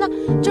呦天哪，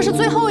这是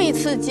最后一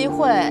次机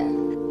会。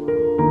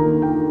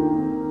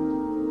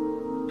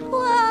哇！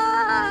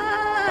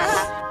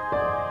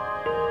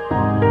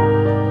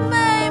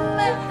妹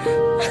妹，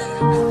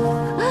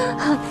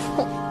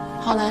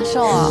好难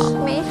受啊！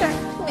没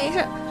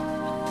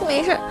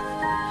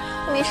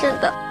事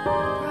的。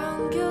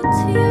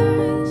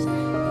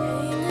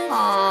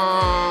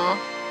啊，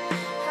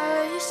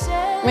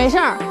没事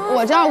儿，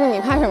我照顾你，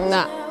怕什么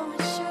的？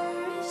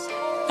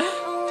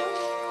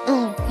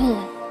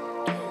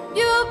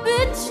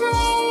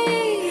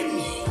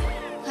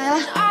来吧，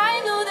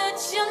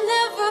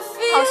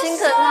好心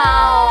疼他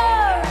哦。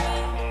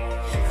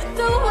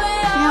不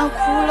要哭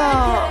了。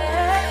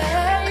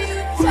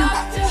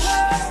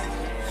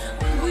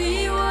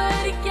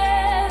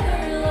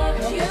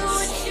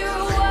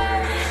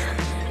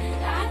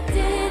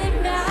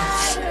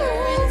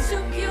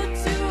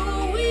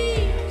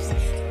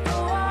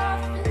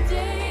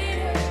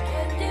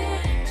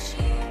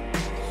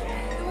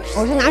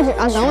我去拿纸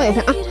啊，等我一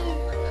下啊。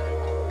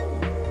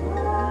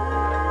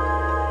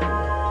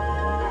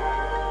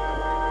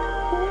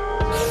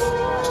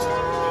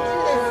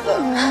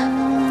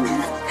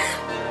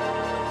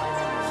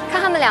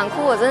看他们俩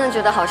哭，我真的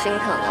觉得好心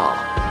疼哦。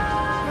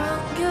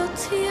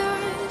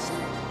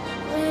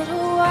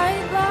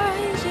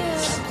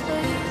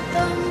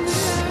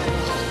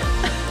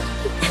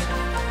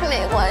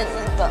没关系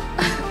的。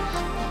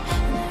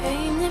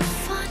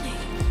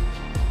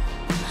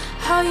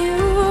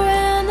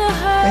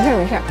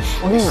没事，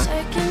我给你拿。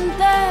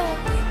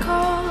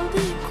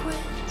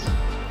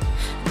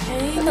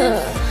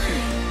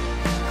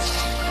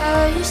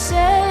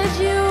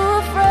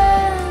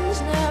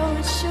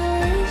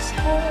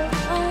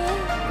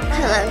看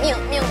来命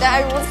该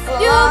如此了。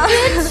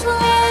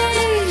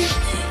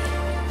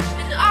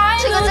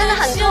这个真的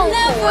很痛苦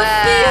哎。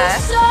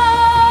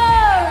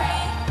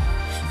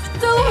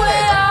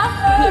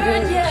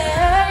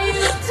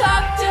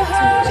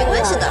没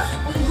关系的，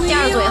第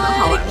2组也很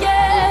好玩的。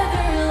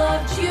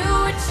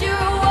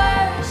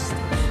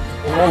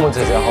默默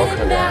姐姐好可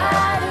怜啊！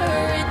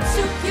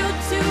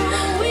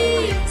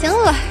行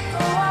了，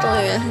终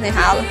于那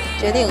啥了，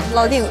决定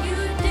落定了。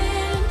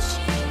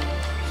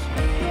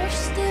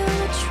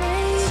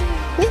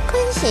没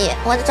关系，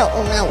我走，我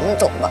们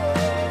走吧。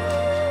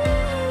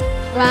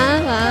晚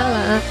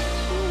安。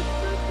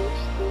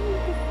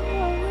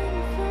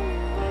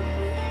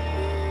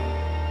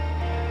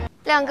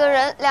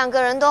两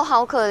个人都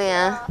好可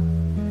怜，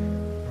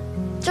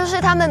就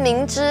是他们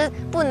明知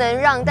不能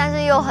让，但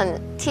是又很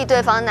替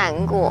对方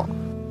难过。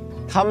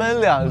他们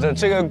俩的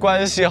这个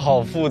关系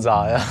好复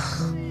杂呀，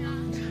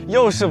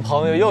又是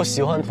朋友，又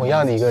喜欢同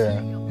样的一个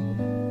人。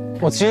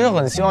我其实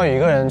很希望有一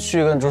个人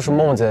去跟就是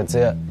梦姐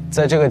姐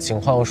在这个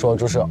情况说，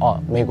就是哦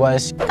没关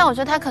系。但我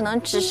觉得他可能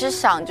只是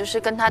想就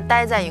是跟他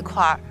待在一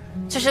块儿，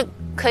就是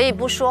可以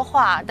不说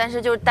话，但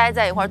是就是待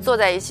在一块儿，坐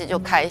在一起就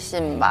开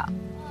心吧。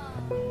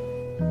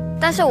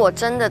但是我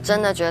真的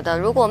觉得，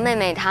如果妹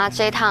妹她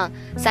这一趟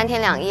3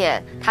天2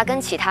夜，她跟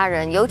其他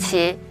人，尤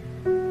其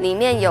里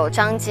面有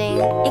张晶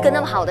一个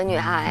那么好的女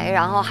孩，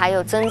然后还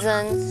有珍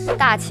珍、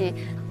大齐，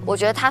我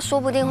觉得她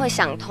说不定会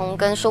想通，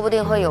跟说不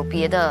定会有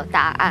别的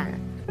答案。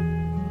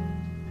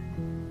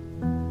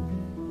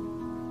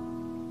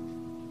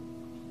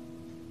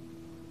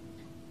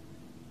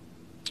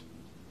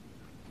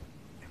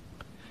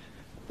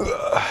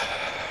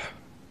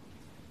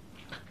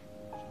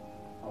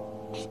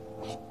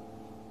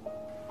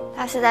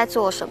他是在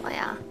做什么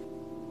呀？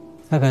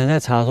他可能在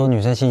查说女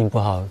生心情不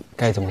好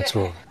该怎么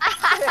做。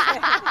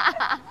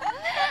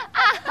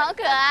好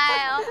可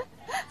爱哦！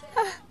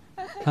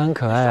他很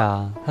可爱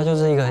啊，他就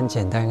是一个很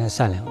简单跟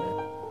善良的人。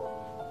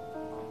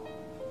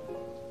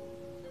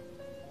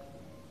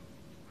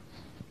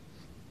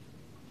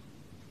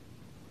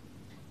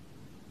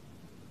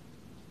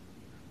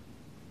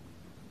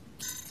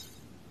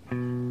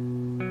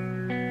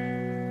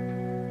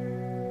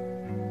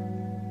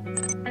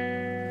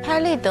拍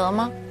立得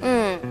吗？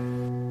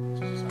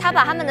他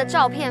把他们的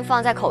照片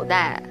放在口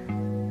袋。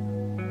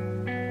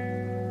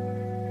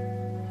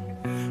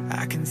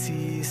I can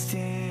see you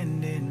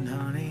standing,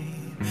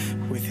 honey,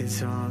 with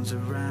his arms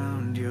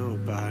around your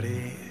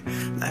body,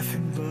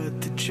 laughing,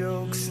 but the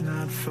joke's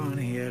not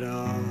funny at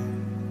all.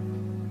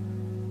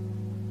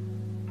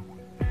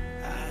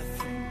 I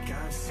think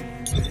I've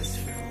seen this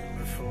film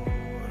before,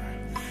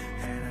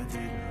 and I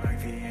didn't like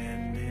the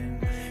ending.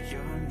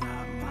 You're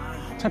not my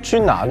home. 他去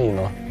哪里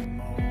呢？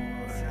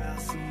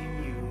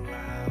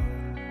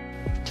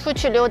出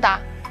去溜达。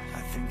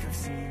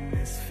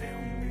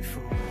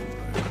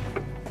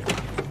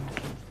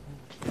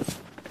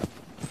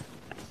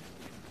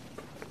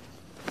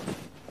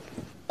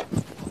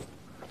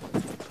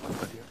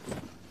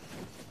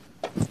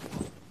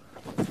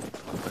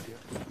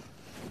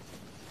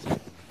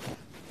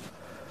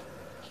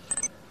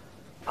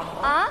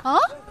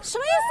什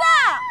么意思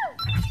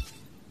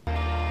啊？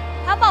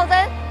他爆灯，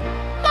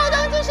爆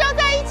灯就是要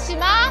在一起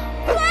吗？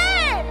对，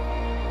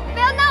不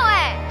要闹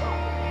哎，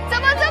怎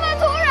么这么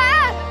突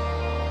然？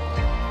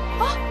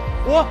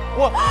我。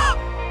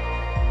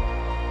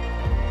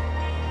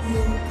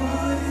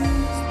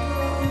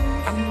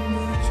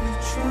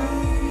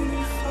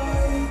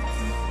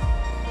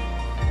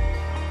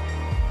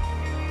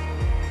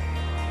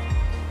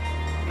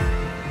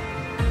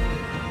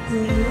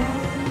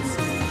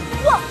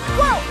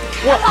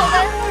他爆灯。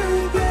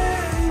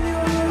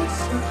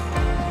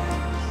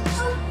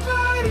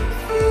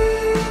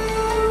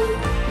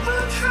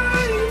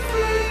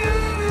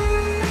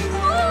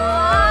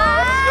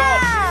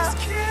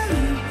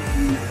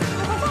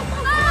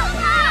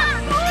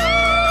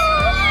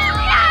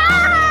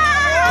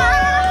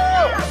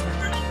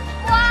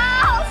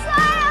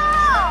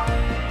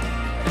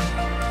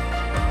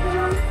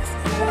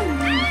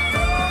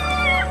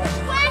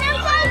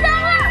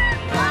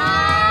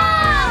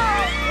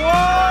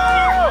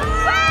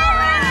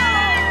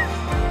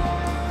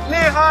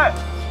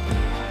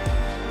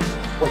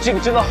我这个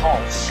真的好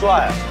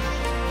帅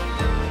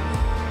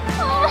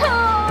啊！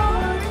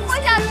我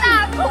想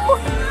大哭，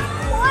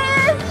我也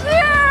是。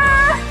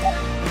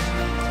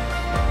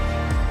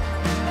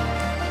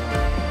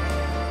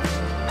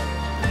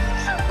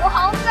我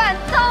好感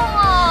动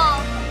哦！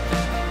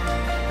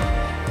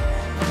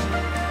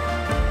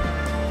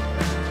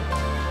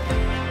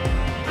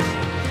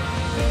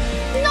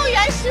运动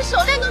员时手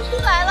链都出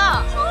来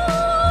了。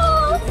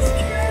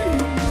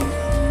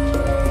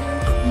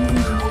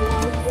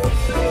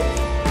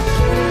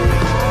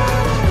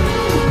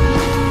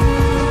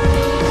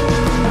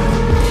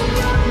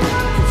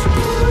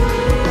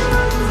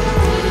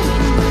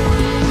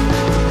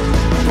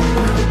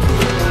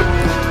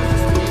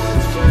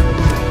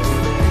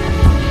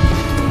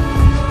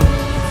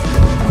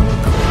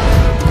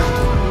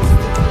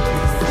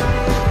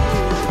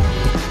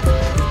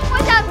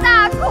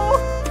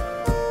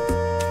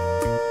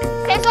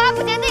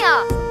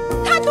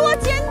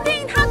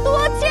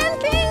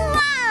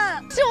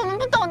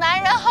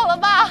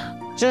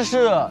这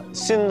是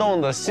心动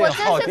的信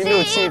号第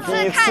6季第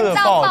1次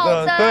爆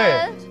灯，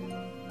对。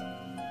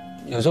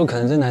有时候可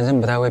能这男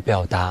生不太会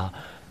表达，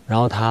然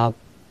后他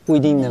不一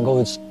定能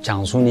够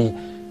讲出你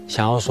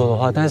想要说的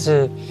话，但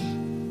是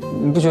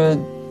你不觉得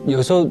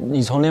有时候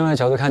你从另外一个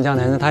角度看，这样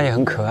男生他也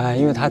很可爱，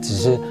因为他只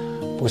是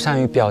不善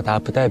于表达，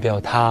不代表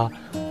他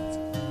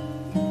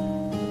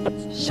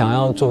想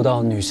要做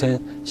到女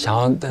生想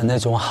要的那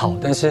种好，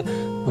但是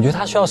我觉得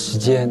他需要时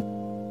间。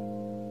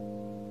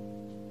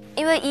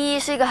因为依依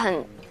是一个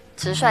很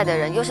直率的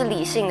人，又是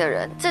理性的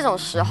人，这种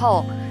时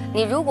候，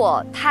你如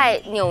果太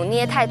扭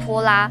捏、太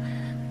拖拉，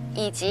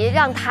以及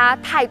让他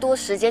太多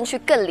时间去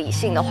更理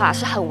性的话，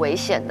是很危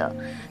险的。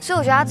所以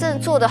我觉得他真的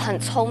做得很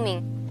聪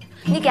明。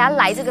你给他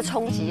来这个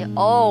冲击，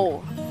哦，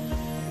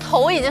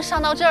头已经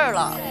上到这儿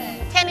了，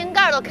天灵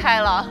盖都开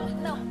了。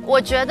我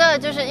觉得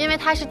就是因为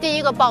他是第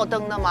一个爆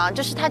灯的嘛，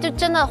就是他就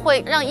真的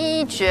会让依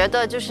依觉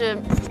得就是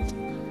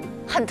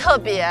很特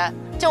别。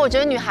就我觉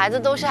得女孩子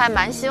都是还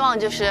蛮希望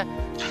就是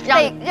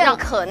被认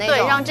可那种，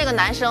对，让这个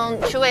男生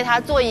去为她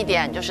做一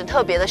点就是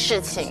特别的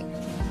事情。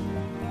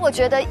我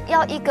觉得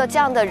要一个这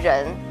样的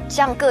人，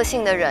这样个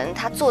性的人，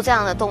他做这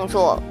样的动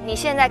作，你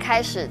现在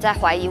开始在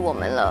怀疑我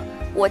们了，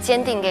我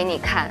坚定给你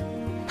看。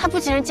他不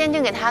仅是坚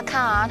定给他看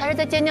啊，他是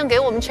在坚定给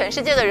我们全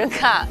世界的人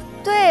看。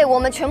对，我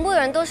们全部的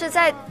人都是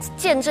在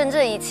见证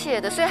这一切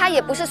的，所以他也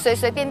不是随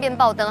随便便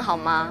爆灯，好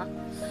吗？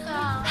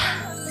啊。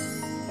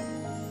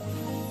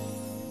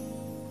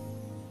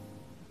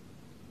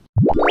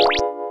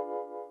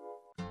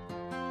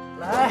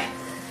来，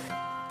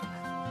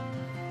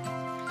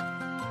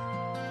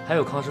还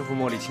有康师傅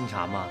茉莉清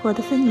茶吗？我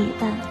的分你一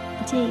半，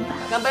不介意吧？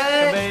干杯！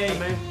干杯！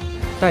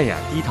淡雅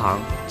低糖，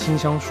清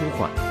香舒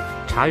缓，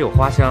茶有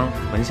花香，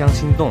闻香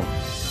心动。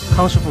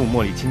康师傅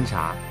茉莉清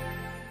茶。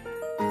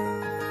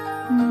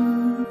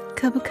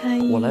可不可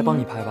以？我来帮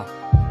你拍吧。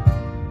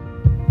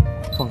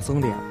放松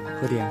点，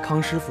喝点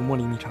康师傅茉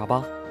莉蜜茶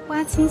吧。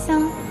花清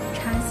香，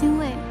茶腥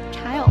味，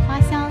茶有花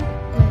香，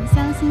闻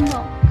香心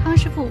动。康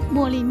师傅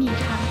茉莉蜜茶。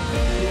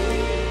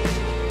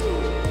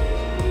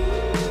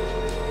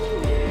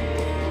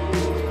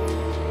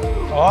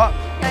好，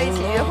要一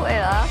起约会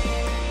了。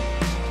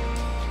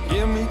3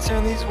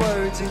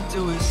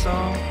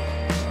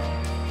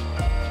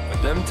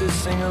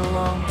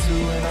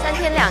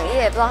天2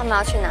夜，不知道他们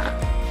要去哪。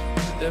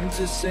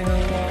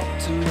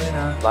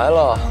来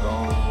了，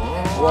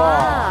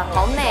哇，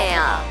好美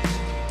啊！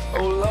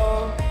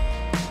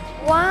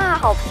哇，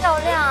好漂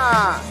亮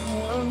啊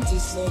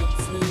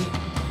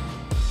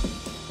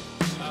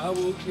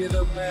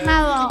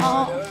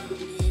！Hello，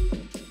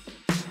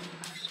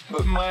哎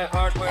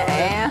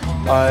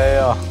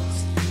呀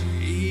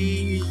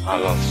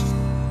 ，Hello，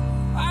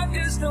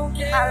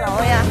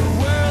 Hello 呀，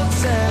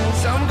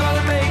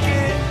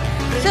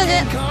秀姐。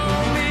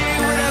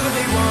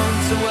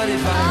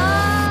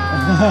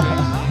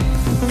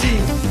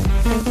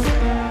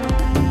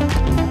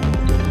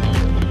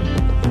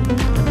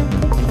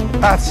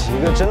大齐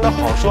哥真的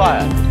好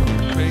帅。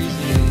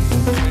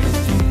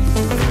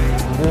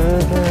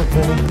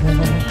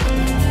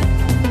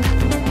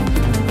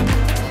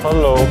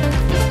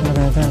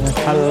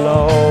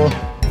Hello，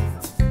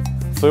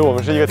 所以我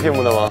们是一个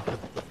team 的吗？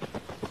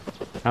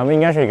咱们应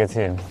该是一个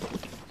team。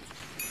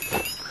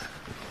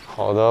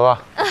好的吧。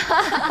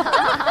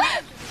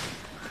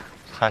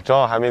正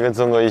好还没跟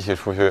曾哥一起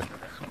出去。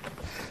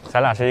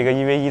咱俩是一个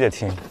1v1的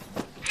team。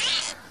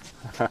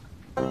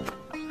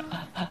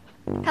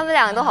他们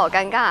两个都好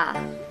尴尬啊。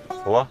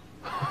走吧。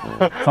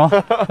走，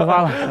出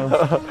发了。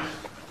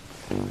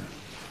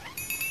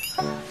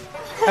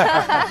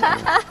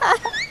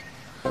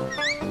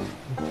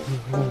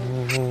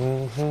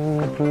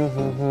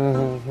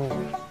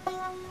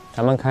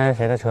咱们开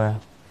谁的车呀？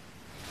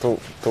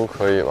都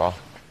可以吧。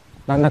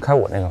那开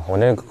我那个，我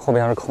那个后备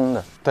箱是空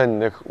的。但你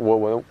那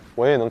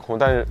我也能空，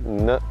但是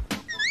你那，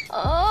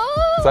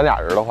咱俩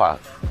人的话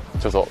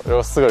就走了。如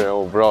果4个人，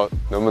我不知道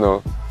能不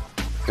能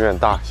有点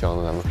大箱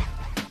子，咱们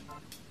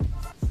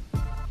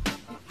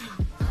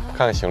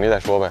看看行李再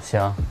说呗。行，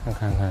那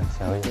看看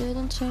行李。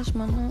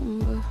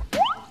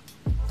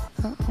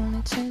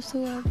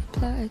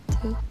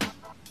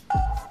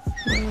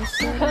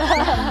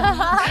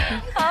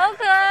好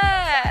可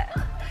爱。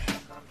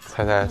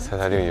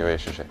猜另一位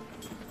是谁？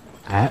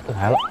哎，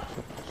来了。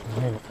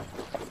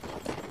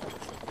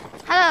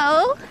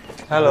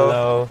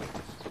Hello。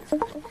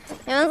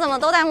你们怎么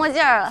都戴墨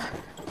镜了？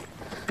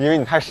因为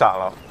你太闪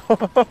了，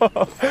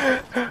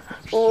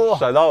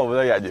闪到我们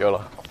的眼睛了。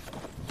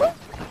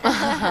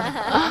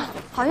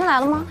郝云来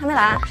了吗？还没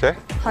来。谁？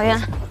郝云。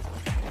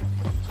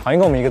郝云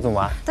跟我们一个组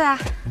吗？对啊，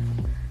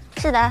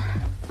是的。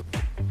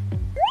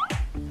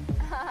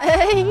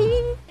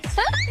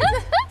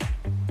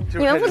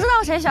你们不知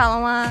道谁选了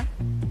吗？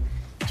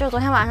就是昨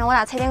天晚上我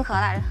俩猜丁壳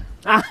来着。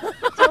啊，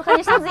就和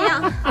你上次一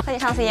样，和你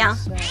上次一样。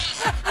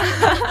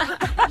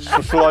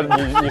说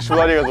你输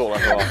到这个组了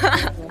是吧？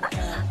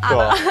是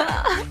吧？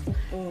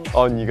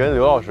哦，你跟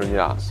刘老师你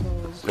俩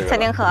猜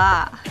丁壳，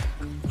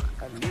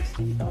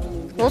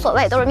无所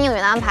谓，都是命运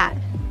的安排。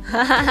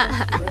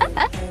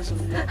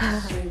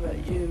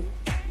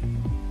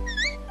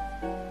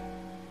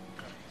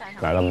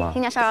来了吗？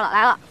听见声了，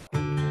来了。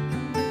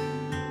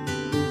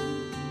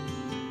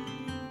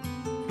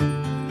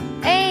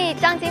哎，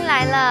张晶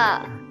来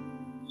了。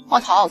哇，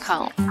好好看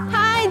哦！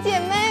嗨，姐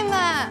妹们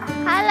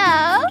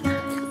 ，Hello，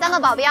 3个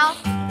保镖，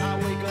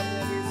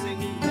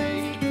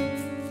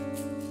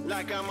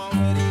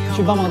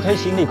去帮忙推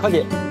行李，快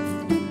点！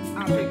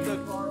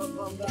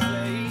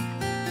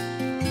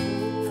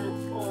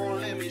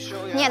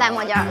你也戴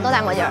墨镜，都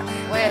戴墨镜，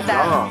我也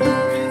戴。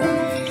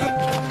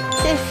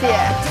谢谢。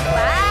哇！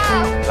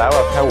来吧，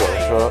开我的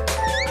车。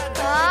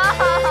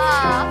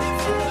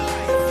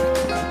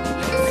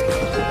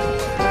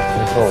没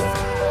错。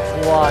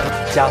哇，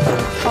加分，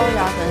超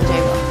加分这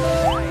个。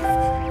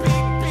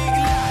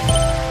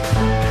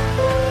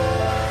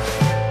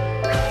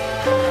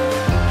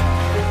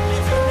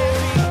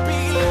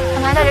他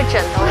们还带着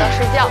枕头要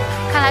睡觉，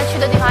看来去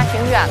的地方还挺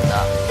远的。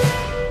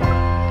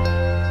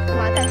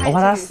我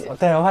怕他死，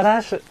对，我怕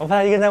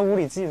他一个人在屋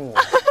里寂寞。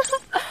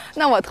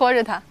那我拖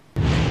着他。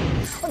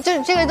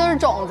这个都是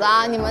种子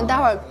啊，你们待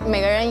会儿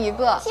每个人一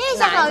个。谢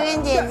谢好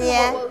运姐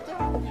姐。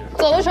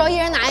走的时候一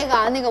人拿一个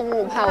啊，那个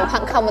55拍我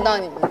看不到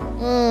你们。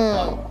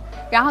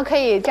然后可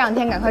以这2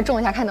天赶快种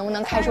一下，看能不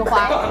能开出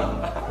花。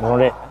努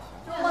力。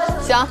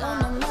行。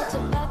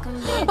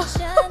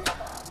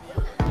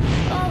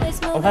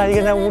我怕一个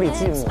人在屋里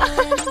寂寞。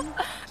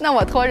那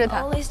我拖着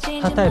他。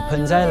他带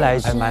盆栽来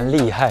还蛮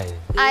厉害的。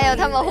哎呦，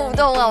他们互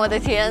动啊！我的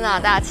天哪，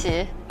大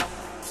齐。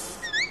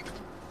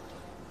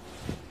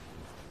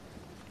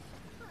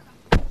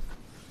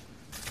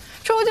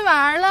出去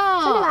玩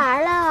了。出去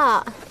玩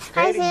了，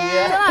开心。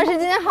刘老师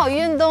今天好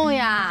运动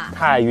呀。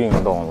太运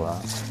动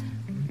了。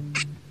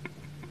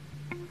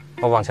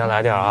我往前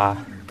来点啊。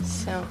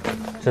行。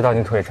知道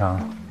你腿长。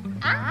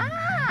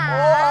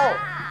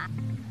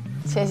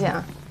谢谢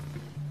啊。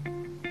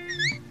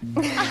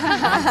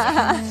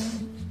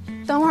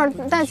等会儿，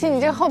大齐，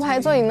你这后排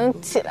座椅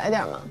能起来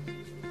点吗？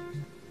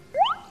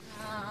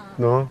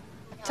能。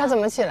它怎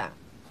么起来？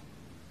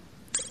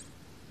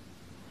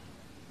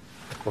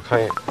我看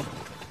一眼。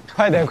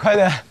快点，快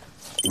点！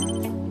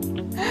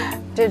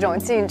这种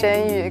竞争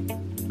欲。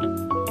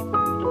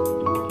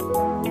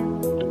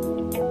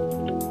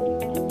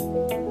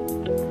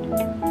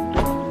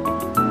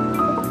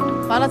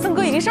完了，曾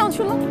哥已经上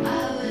去了。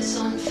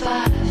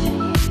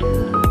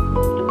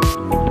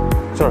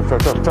这儿啊，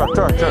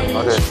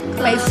对。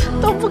每次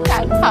都不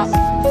敢跑。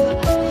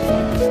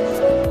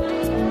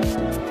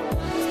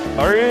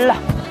了。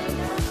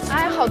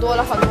哎，好多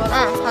了，好多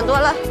了。很多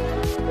了。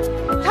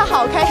他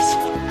好开心。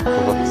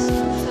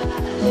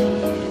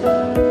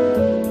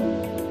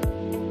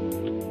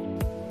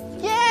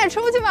耶，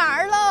出去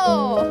玩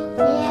喽！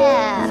耶！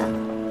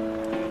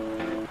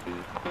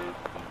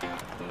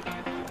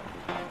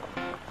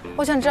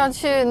我想知道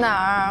去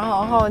哪儿，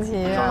好好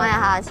奇啊！我也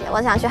好奇，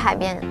我想去海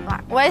边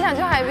玩。我也想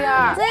去海边。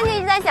最近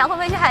一直在想会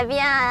不会去海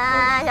边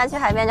啊，想去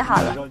海边就好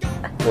了。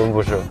我们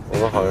不是，我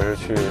们好像是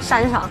去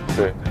山上。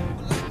对。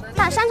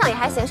但山上也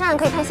还行，山上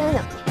可以看星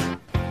星。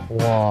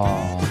哇，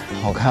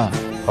好看！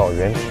草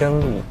原天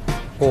路，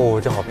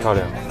哦，这好漂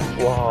亮！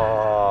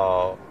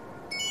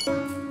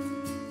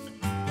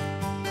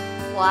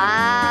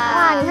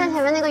哇，你看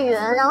前面那个云，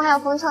然后还有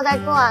风车在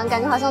转，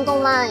感觉好像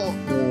动漫耶。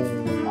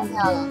好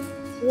漂亮！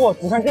哇，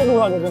你看这路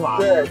上就是马。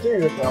对，这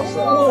个比较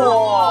帅。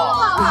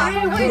哇，这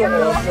个比较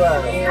帅，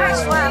太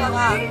帅了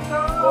吧！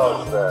哇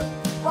塞！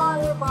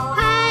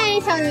嗨，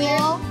小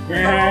牛。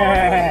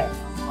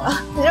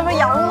你这不是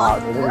羊吗？我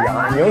这是羊，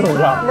牛怎么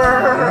着？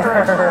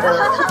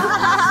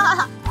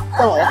氛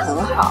围很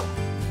好。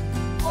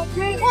哇，牛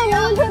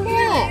的车队，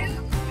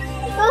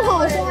真好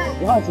帅！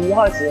一号旗，一号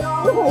旗。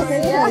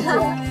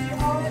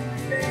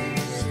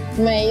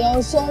没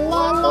有什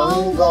么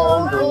能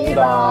够抵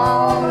挡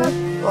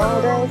我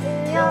对自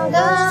由的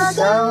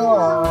向往。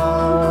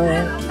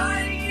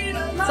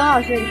曾老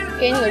师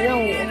给你个任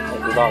务，我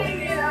知道了。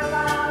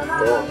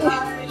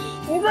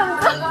你怎么？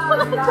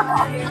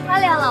他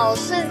俩老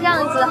是这样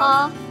子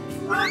哈，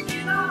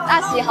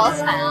大喜好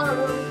惨啊！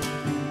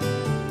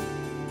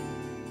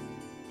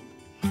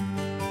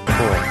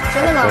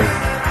真的吗？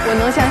我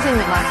能相信你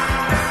吗？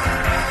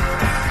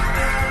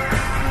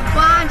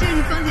哇，这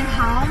里风景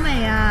好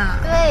美啊！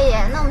对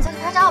耶，那我们先去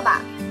拍照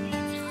吧。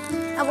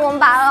要不我们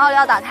把奥利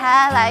奥打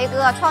开，来一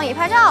个创意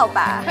拍照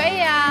吧？可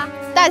以啊。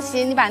大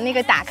齐，你把那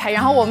个打开，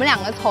然后我们两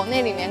个从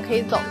那里面可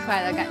以走出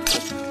来的感觉。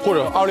或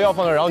者奥利奥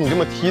放这，然后你这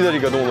么踢的这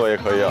个动作也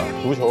可以啊，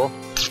足球。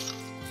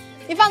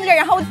你放在这儿，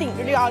然后我顶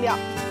着这个奥利奥。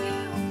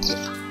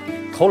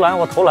投篮，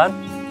我投篮。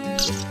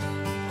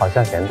好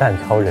像咸蛋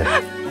超人。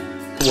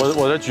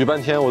我这举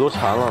半天我都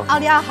馋了。奥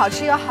利奥好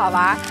吃又好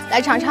玩，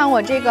来尝尝我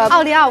这个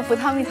奥利奥葡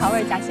萄蜜桃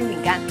味夹心饼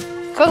干，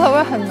可可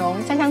味很浓，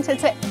香香脆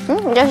脆。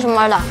你这是什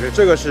么味的？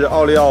这个是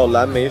奥利奥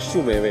蓝莓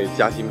树莓味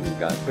夹心饼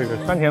干，这个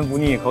酸甜不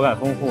腻，口感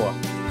丰富，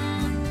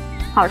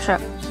好吃。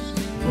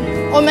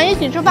我们一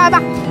起出发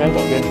吧，边走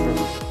边吃。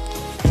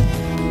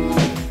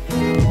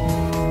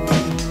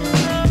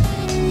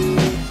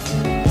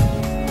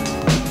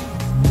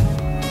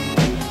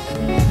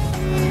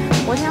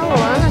摩天轮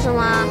那是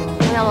吗？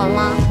摩天轮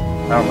吗？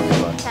哪有摩天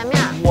轮？前面。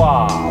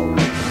哇！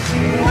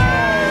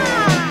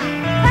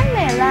太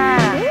美啦！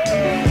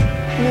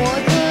摩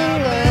天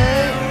轮。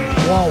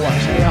哇，晚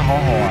上也好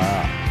好玩啊！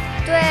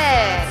对。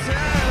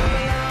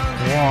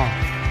哇，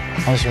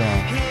好喜欢。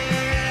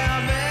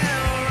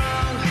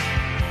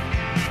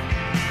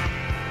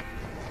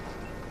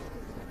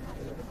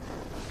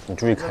你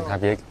注意砍他，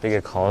别给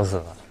烤死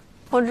了。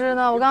我知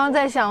道，我刚刚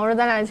在想，我说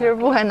咱俩其实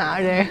不该拿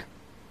这个。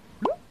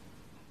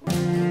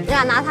你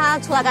俩拿它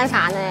出来干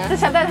啥呢？就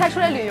想带他出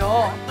来旅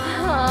游。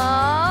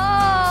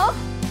哦。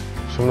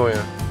什么东西？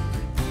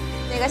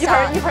那个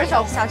一盆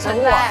小盆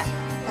栽，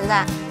盆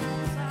栽。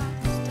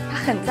他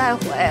很在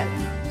乎哎。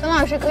曾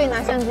老师可以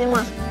拿相机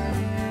吗？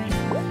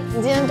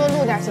你今天多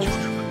录点行不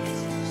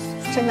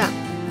行？真的。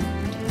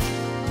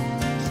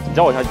你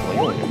教我一下怎么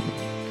用这个。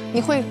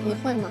你会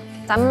吗？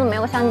咱们没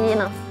有相机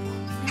呢。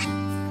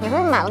你是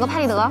不是买了个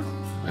拍立得？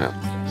没有。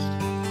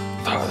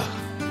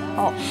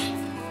哦。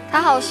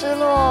他好失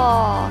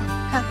落。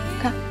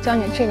看，教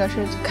你这个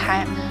是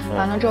开，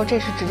完了之后这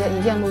是直接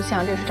一键录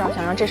像，这是照相，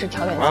然后这是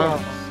调远近。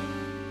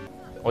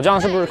我这样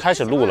是不是开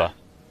始录了？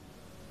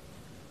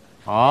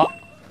好。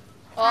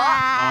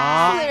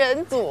4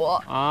人组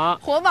啊，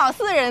活宝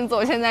4人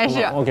组现在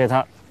是。我给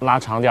他拉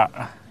长点儿。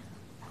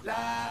对。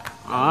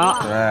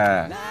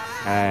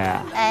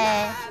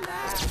哎。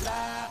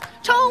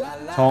冲！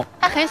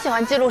他很喜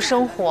欢记录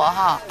生活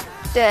哈。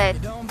对。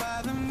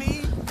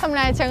他们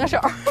俩也牵个手。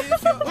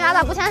你俩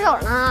咋不牵手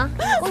呢？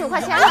公主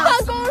快牵了！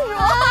公主。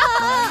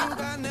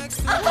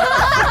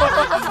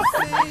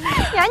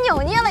你还扭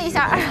捏了一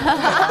下。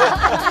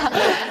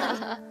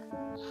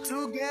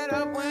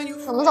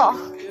怎么走？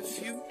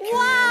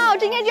哇，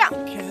这应该这样。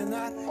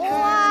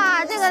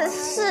哇，这个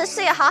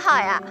视野好好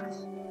呀。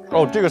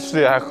哦，这个视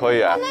野还可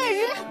以。那也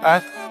是。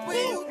哎，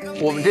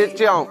我们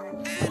这样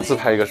自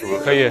拍一个是不是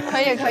可以？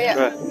可以。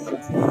对，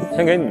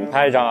先给你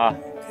拍一张啊。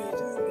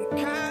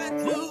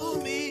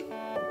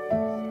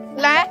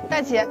来，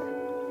大齐。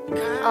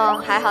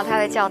哦，还好他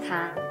会叫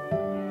他。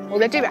我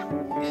在这边。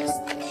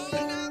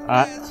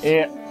来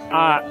，1、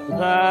2、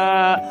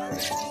3。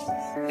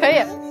可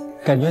以。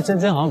感觉真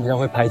好像比较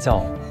会拍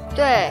照。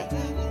对。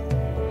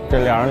这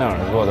两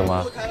人做的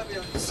吗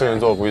？4人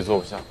做我估计做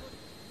不下。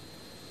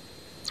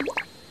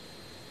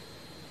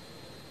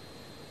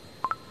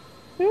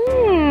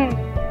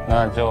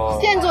那就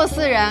现做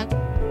4人。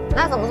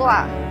那怎么做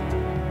啊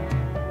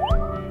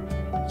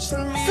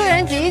？4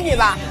人挤一挤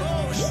吧。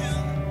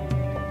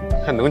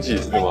看能挤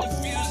是吗？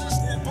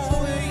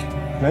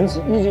能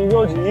挤一挤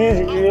就挤一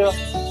挤。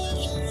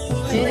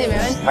挤挤没问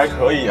题。还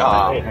可以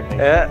啊，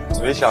哎，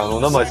没想中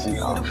那么挤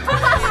啊。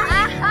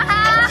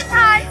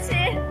太亲，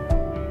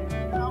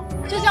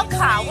这叫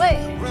卡位。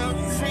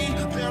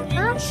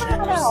啊，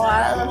太好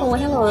玩了，摩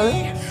天轮。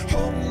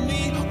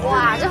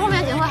哇，这后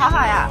面景色好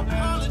好呀。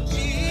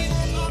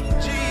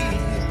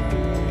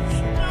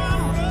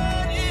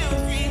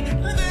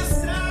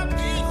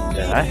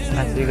来，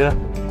看这个。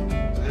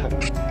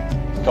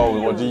照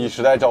顾我这一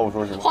时代照顾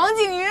说什么？黄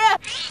景瑜。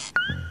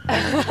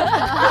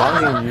黄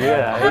景瑜，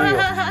哎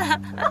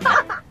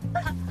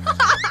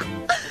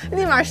呦，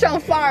立马上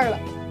范儿了。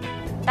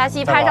大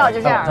西拍照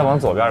就这样。再往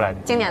左边来。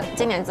经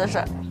典姿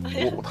势。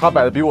他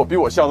摆的比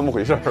我像那么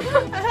回事儿。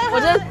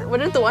我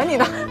这躲你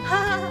的。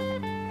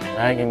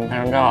来，给你拍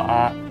张照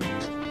啊。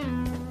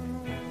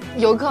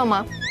游客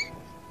吗？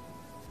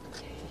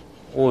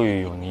哦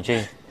呦，你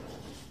这，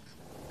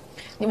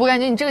我感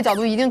觉你这个角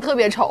度一定特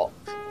别丑。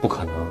不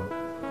可能。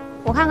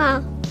我看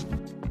看。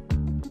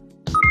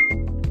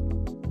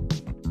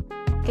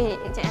给你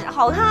这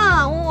好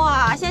看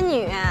哇，仙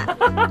女。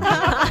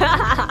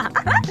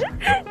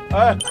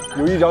哎，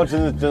有一张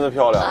真的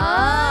漂亮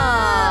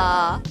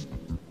啊！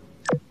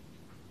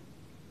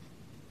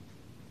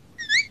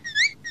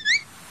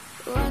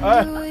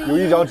哎，有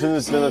一张真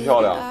的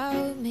漂亮，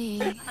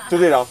就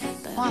这张。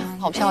哇，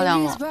好漂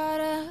亮哦！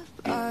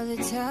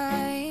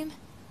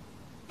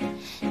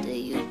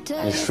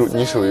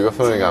你属于一个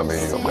氛围感没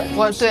那种。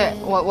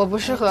我不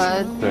适合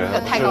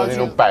太高级那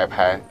种摆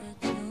拍。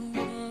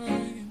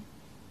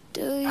怎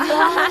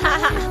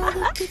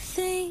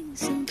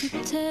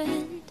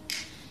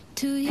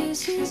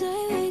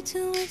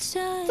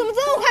么这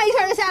么快一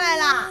圈就下来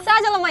了？下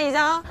去了吗？已经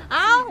啊，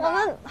我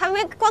们还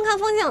没观看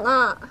风景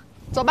呢。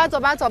走吧。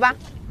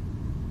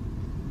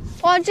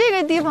哇，这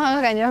个地方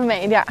感觉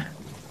美一点。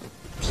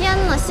天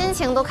哪，心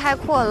情都开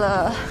阔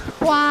了。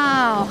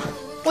哇，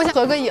我想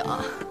合个影。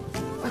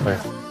可以，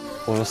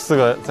我们4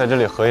个在这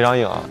里合一张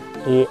影啊。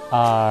1、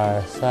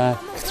2、3。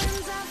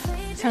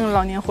像个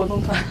老年活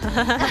动团。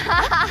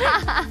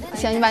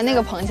行，你把那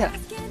个捧起来。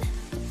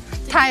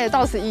他也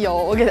到此一游，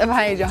我给他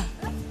拍一张。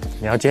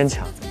你要坚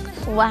强。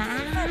哇！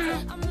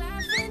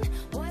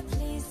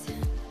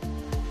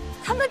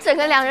他们整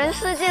个2人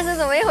世界是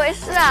怎么一回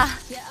事啊？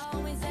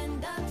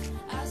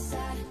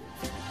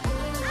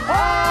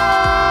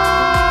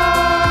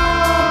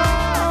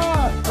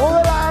我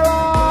们来了！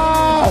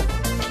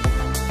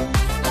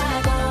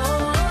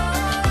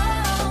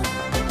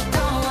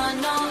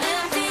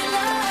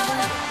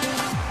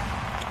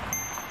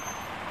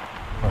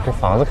这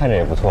房子看着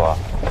也不错啊。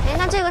哎，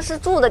那这个是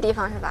住的地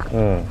方是吧？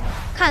嗯。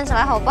看起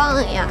来好棒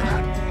呀！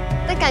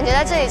但感觉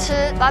在这里吃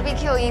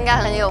barbecue 应该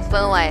很有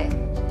氛围。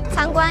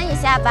参观一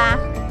下吧。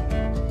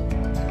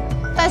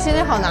带行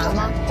李好拿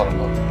吗？好的。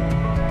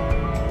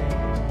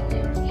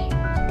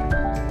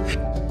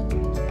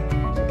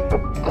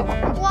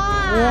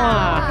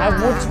哇，还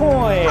不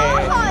错耶！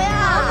好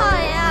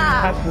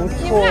呀！还不错。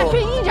你们俩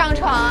睡一张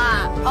床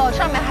啊？哦，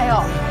上面还有。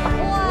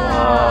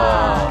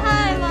哇！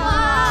太棒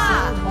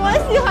了！我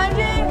喜欢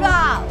这个，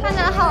看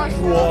着好舒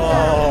服。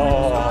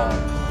哇！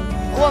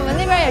我们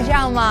那边也这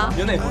样吗？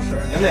您那不是，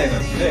您那个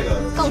比这个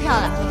更漂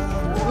亮。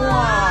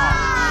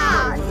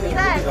哇！期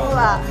待住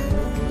了。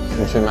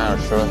你去买点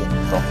吃的，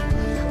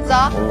走。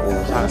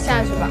我们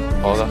下去吧。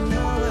好的。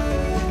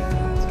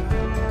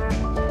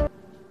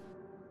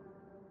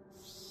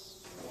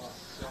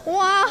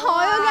哇，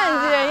好有感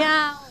觉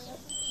呀！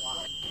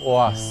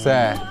哇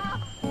塞！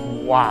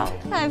哇！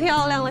太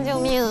漂亮了，救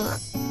命啊！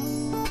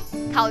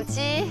烤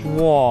鸡。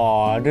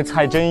哇，这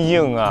菜真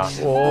硬啊！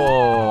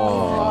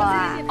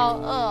哇，好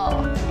饿哦。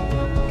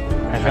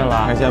开饭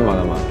了，开线吧，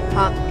干嘛？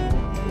好。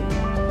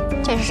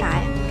这是啥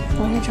呀？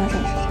我也知道这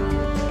是啥。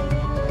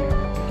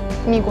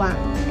蜜瓜，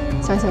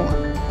相信我。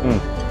嗯。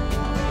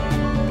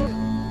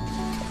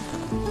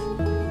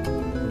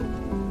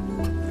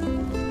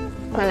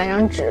快来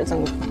张纸，怎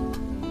么？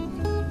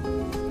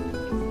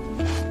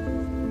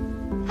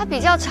他比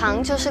较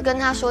常就是跟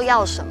他说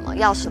要什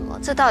么，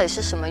这到底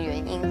是什么原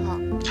因哈？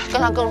跟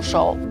他更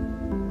熟。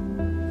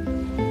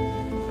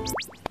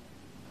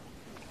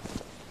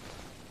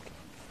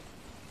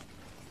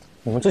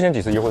你们之前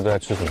几次约会都在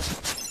吃什么？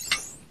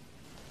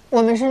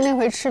我们是那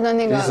回吃的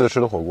那个。第一次吃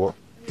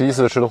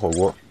的火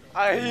锅。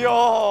哎呦！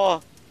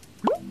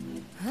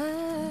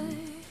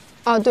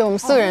哦，对，我们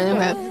4个人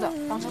那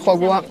回火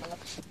锅。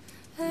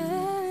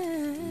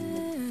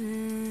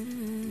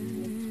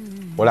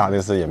我俩那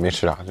次也没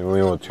吃啥，就因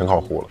为我全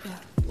烤糊了。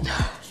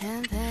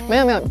没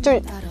有，就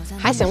是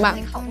还行吧，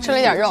吃了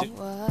一点肉，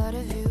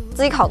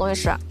自己烤东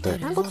西吃，对，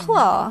还不错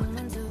哦。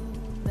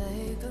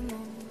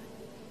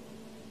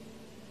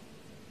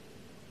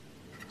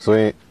所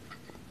以，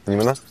你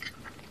们呢？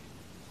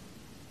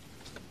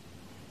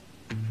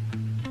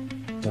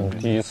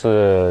第一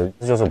次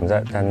就是我们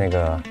在那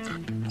个，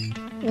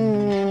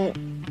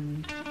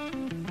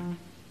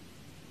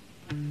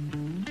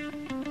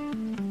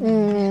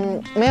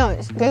没有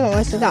给狗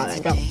狗洗澡来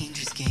着。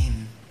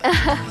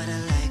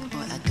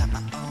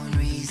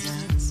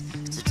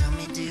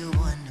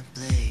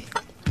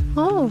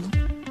哦，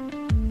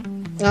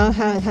然后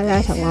还有他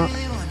家小猫。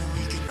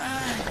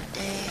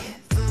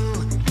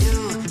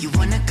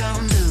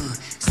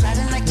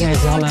那一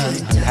次他们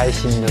很开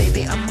心，对不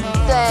对？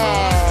对。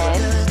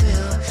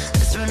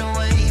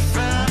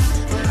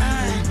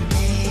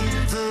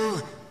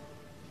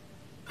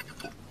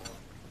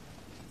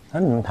那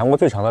你们谈过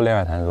最长的恋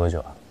爱谈多久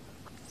啊？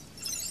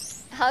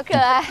好可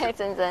爱，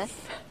珍珍。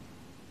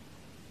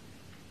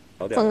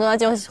峰哥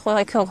就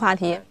会 Q 话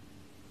题。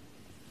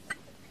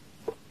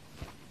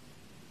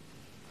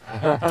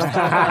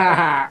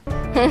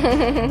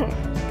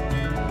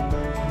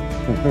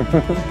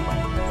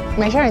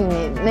没事儿，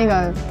你那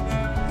个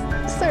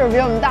岁数比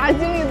我们大，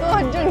经历多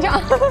很正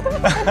常。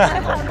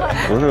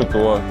不是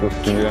多，是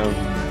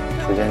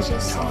时间挺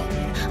长。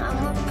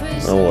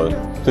那我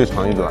最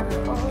长一段，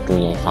中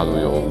间跨度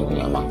有5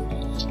年吧。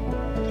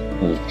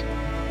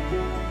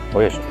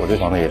我也是，我最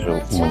长的也是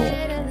5年，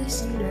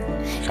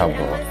差不多。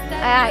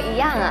哎呀，一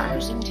样啊。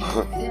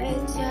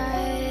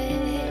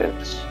对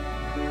不起。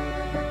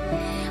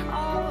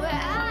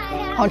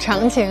好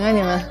长情啊，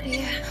你们。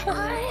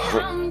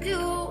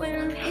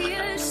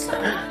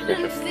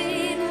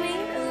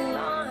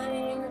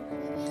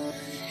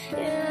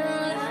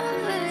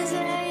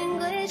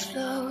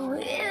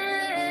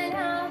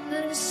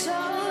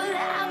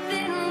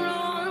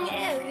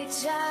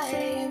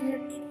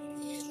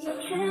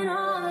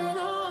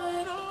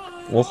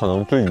我可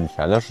能对以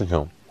前的事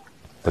情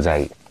不在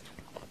意，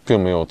并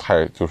没有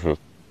太就是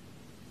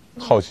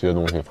好奇的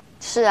东西。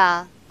是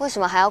啊，为什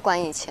么还要管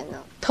以前呢？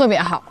特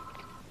别好，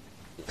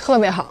特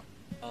别好。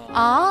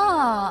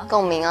啊，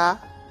共鸣啊！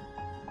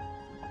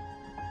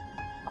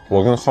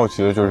我更好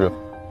奇的就是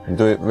你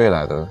对未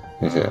来的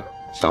一些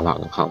想法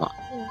跟看法。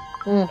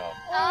嗯。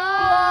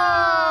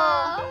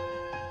啊！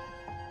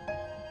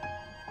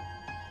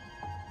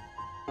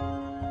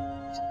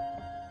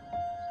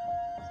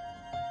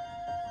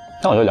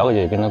那我就了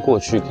解一个人的过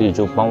去，可以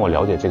就帮我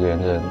了解这个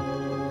人的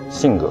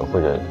性格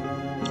或者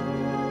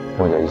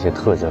一些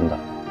特征的，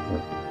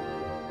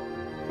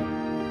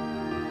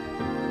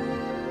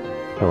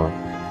是吗？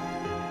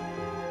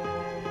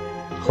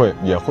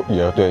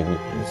也对，你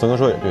森哥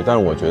说也对，但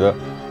是我觉得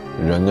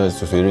人的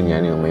随着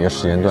年龄，每个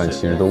时间段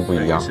其实都不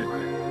一样，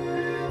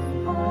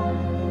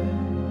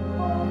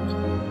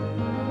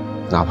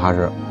哪怕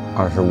是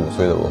25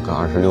岁的我跟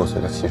26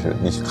岁的，其实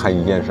你看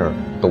一件事儿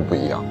都不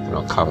一样，然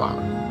后看法。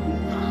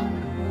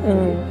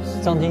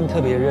张晶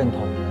特别认同。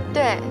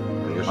对。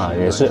啊，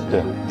也是，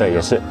对，也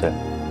是，对。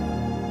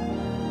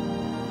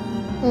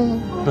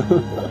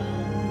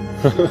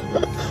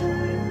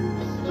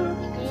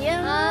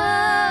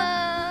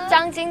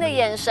张晶的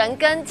眼神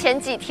跟前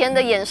几天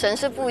的眼神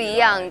是不一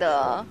样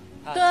的。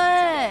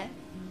对。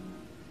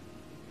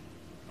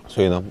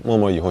所以呢，默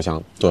默以后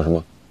想做什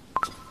么？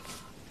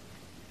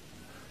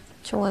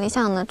就我理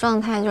想的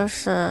状态就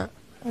是，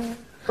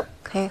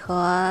可以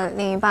和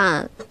另一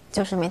半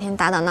就是每天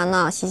打打闹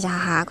闹、嘻嘻哈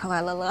哈、快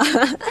快乐乐，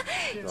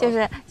就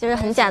是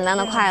很简单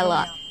的快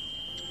乐。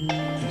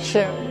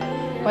是，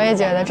我也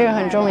觉得这个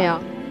很重要。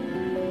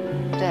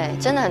对，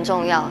真的很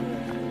重要。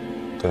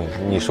对，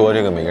你说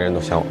这个每个人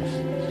都向往，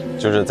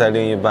就是在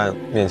另一半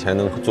面前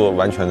能做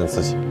完全的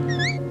自己。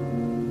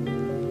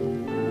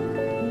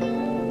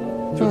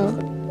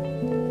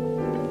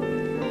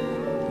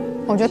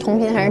我觉得同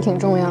频还是挺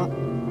重要的。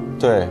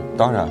对，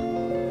当然。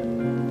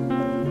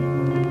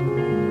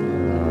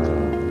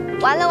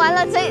完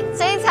了，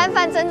这一餐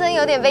饭真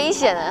有点危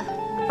险啊。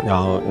然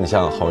后你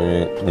像郝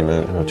云，你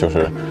们就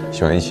是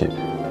喜欢一起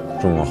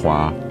种个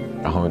花，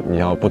然后你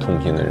要不同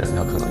频的人，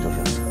他可能就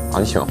是啊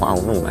你喜欢花，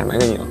那我买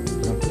给你了，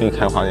给你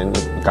开花店，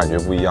感觉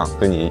不一样，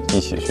跟你一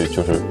起去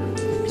就是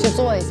去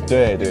做一下。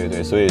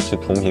对，所以是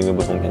同频跟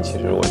不同频，其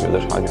实我觉得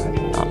差距还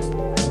挺大的。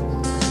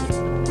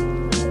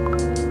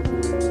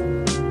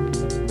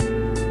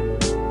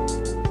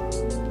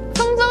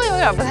有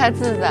点不太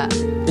自在，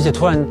而且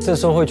突然这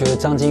时候会觉得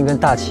张晶跟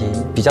大齐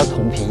比较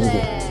同频一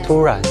点，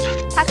突然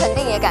他肯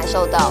定也感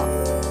受到。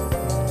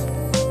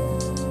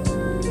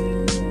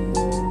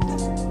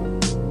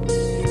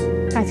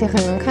大齐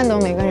很能看懂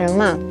每个人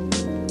嘛。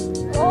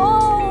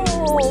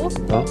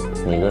啊，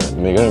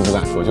每个人不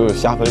敢说，就是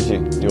瞎分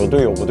析，有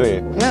对有不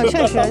对。没有，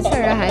确实还行。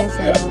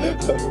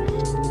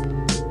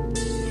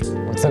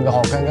我整个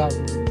好尴尬。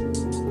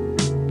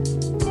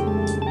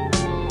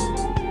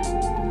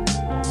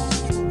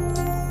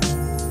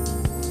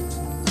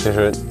其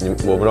实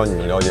我不知道你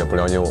们了解不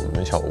了解我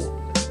们小屋。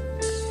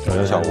我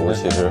们小屋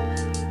其实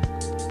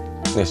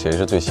那谁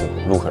是最辛苦，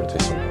陆可是最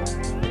辛苦。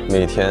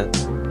每天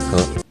可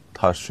能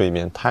他睡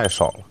眠太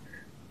少了，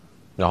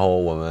然后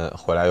我们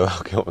回来又要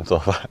给我们做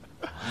饭，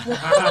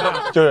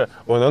就是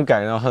我能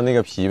感觉到他那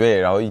个疲惫，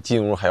然后一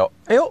进屋还要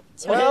哎呦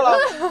回来了，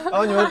然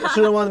后你们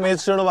吃了吗？没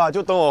吃了吧？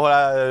就等我回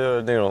来，就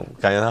是那种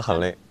感觉他很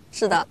累。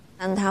是的，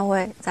但他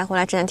会在回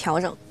来之前调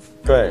整。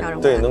对，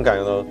能感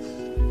觉到。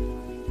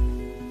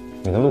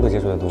你跟陆克接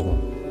触的多吗？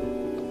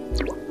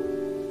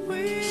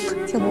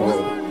挺多。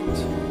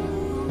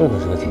陆克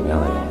是个怎么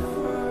样的人呀？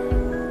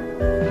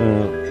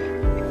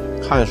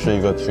看是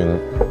一个挺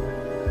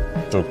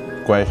就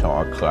乖巧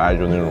啊、可爱，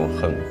就那种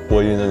很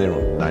播音的那种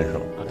男生。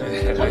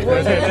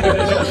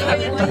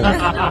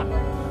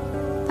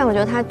但我觉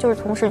得他就是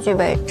同时具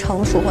备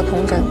成熟和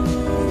童真，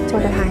就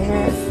是他还是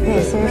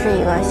内心是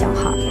一个小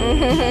孩。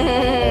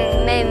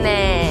妹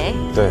妹。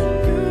对。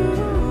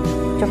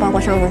就包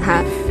括上次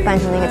他扮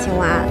成那个青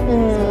蛙，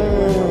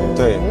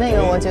对，那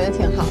个我觉得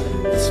挺好的。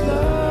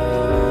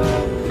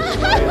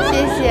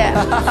谢谢，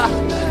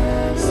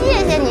谢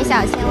谢你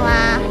小青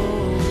蛙。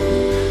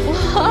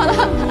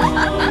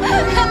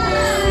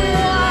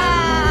哇，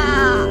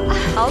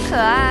好可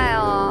爱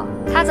哦！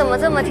他怎么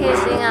这么贴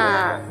心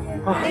啊？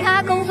你看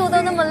他工作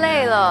都那么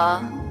累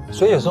了。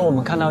所以有时候我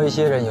们看到一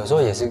些人，有时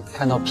候也是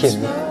看到片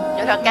面，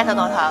有点 get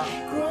到他。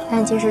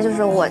但其实就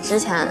是我之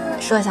前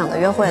设想的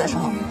约会的时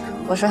候。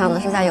我设想的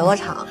是在游乐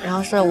场，然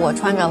后是我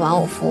穿着玩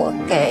偶服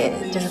给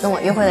就是跟我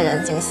约会的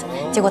人惊喜，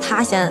结果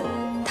他先，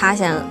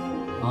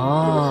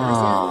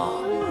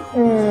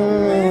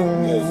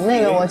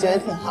那个我觉得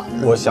挺好的。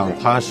我想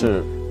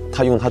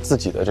他用他自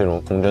己的这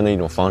种童真的一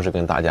种方式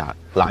跟大家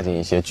拉近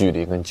一些距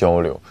离跟交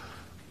流，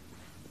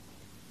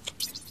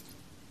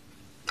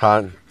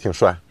他挺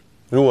帅。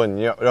如果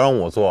你要让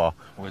我做，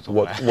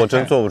我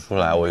真做不出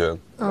来，我觉得。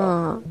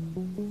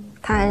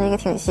他还是一个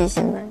挺细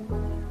心的。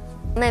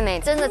妹妹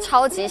真的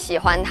超级喜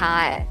欢他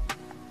哎，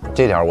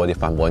这点我得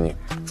反驳你，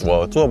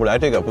我做不来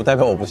这个不代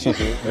表我不细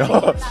心，然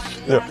后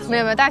没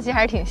有，大齐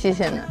还是挺细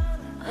心的。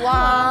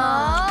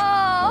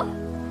哇，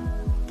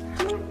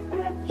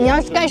你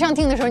要该上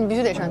听的时候，你必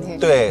须得上听。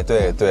对，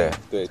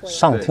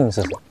上听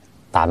是什么？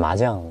打麻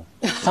将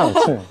的上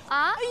听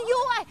啊！哎呦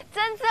喂，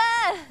真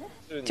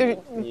真，就是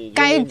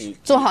该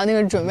做好那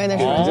个准备的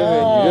时候。你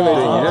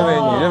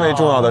认为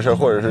重要的事，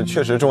或者是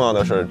确实重要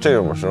的事，这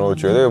种时候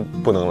绝对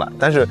不能懒，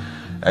但是。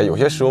有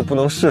些时候不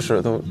能事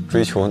事都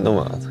追求那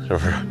么，是不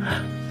是？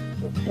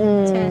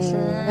确实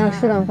要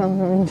适当放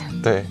松一点。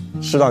对，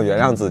适当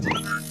原谅自己，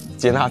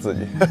接纳自己，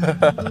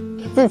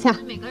自洽，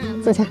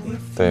自洽。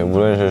对，无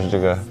论是这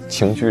个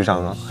情绪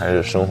上啊，还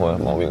是生活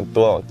毛病，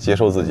都要接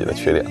受自己的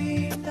缺点，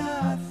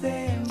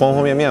方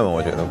方面面嘛，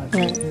我觉得。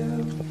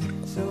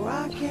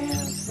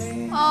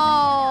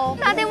哦，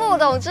他听不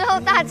懂之后，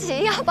大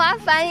齐要帮他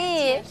翻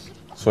译。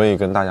所以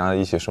跟大家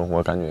一起生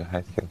活，感觉还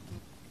挺。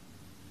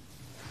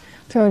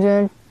所以我觉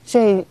得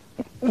这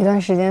一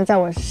段时间在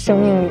我生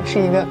命里是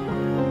一个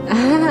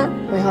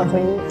美好回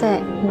忆。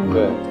对，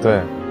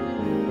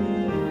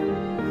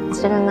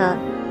是真的，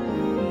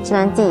直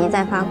男记忆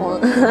在发光。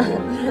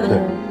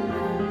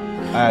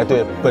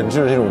对，本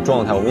质的这种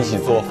状态，我们一起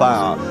做饭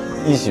啊，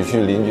一起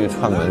去邻居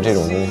串门这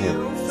种东西，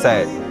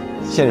在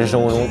现实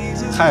生活中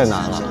太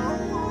难了。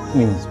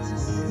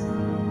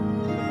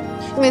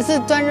每次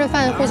端着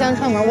饭互相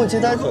串门，我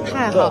觉得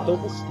太好了。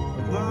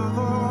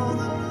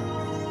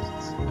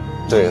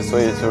对，所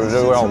以就是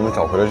这个让我们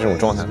找回了这种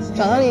状态，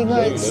找到了一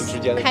个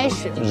开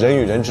始，人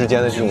与人之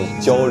间的这种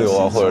交流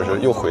啊，或者是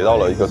又回到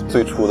了一个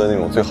最初的那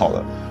种最好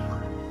的，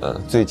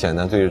最简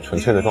单、最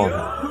纯粹的状态。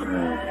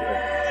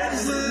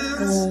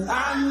怎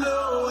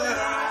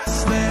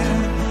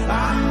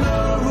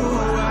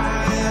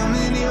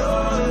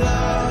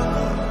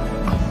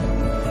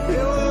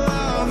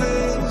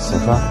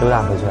么说？溜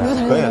达回去了？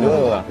可以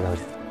溜达。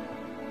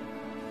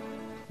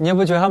你有没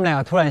有觉得他们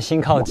俩突然心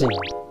靠近？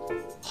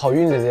好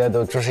运姐姐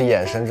都就是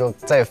眼神就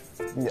在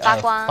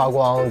发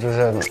光，就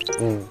是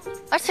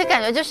而且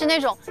感觉就是那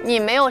种你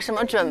没有什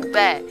么准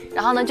备，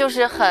然后呢就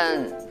是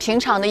很平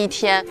常的一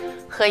天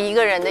和一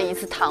个人的一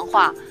次谈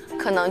话，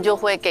可能就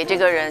会给这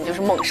个人就是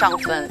猛上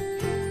分。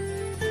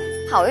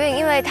好运，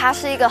因为他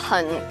是一个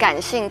很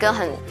感性跟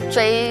很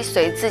追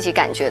随自己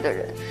感觉的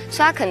人，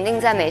所以他肯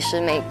定在每时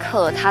每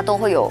刻他都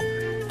会有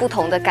不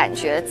同的感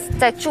觉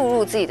在注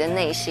入自己的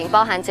内心，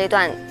包含这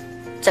段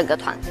整个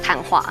谈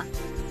话。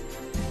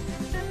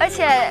而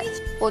且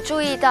我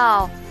注意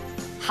到，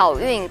好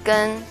运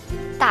跟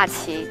大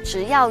齐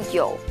只要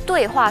有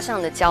对话上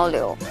的交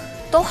流，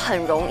都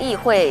很容易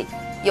会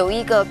有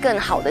一个更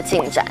好的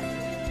进展。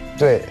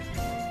对，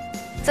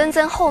真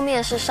真后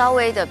面是稍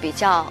微的比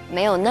较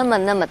没有那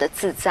么的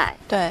自在。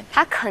对，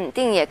他肯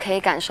定也可以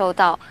感受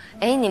到，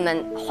哎，你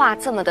们话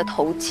这么的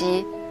投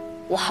机，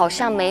我好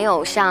像没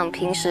有像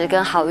平时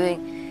跟好运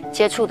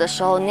接触的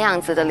时候那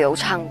样子的流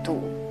畅度。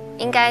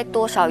应该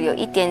多少有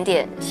一点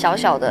点小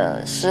小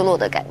的失落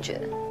的感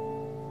觉。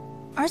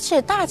而且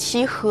大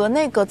齐和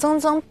那个曾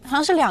曾好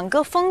像是两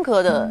个风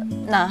格的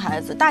男孩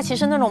子，大齐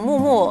是那种默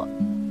默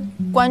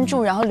关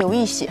注然后留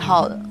意喜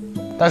好的，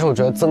但是我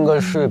觉得曾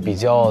哥是比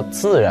较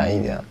自然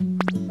一点。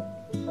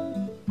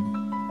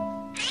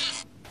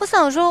我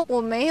想说，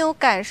我没有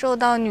感受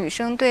到女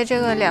生对这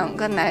个两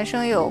个男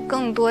生有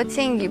更多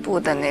进一步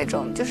的那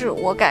种，就是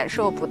我感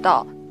受不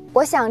到。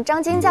我想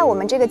张晶在我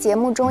们这个节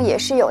目中也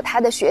是有她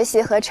的学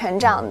习和成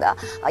长的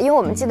因为我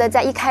们记得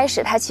在一开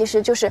始她其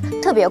实就是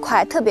特别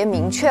快、特别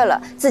明确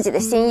了自己的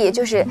心意，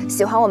就是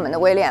喜欢我们的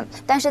威廉。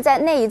但是在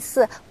那一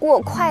次过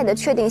快的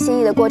确定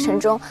心意的过程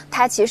中，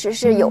她其实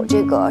是有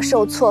这个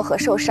受挫和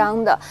受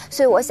伤的。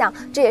所以我想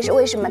这也是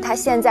为什么她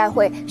现在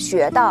会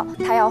学到，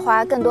她要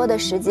花更多的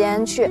时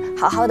间去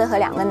好好的和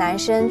2个男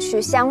生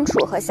去相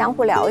处和相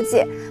互了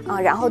解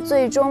然后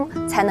最终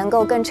才能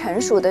够更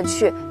成熟的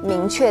去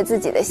明确自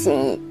己的心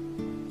意。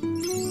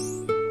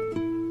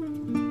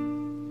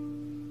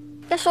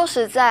但说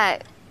实在，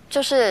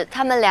就是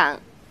他们俩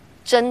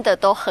真的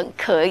都很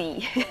可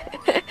以。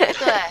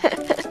对，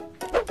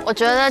我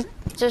觉得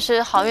就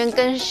是好运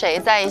跟谁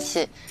在一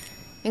起，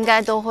应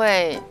该都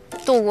会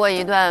度过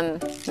一段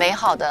美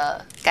好的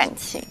感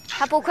情。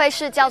他不愧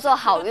是叫做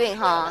好运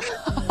哈。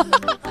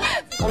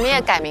我们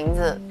也改名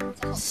字，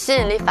吸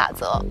引力法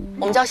则，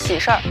我们叫喜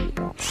事儿，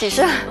喜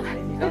事儿。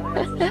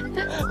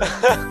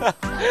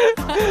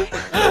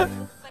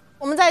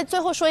我们在最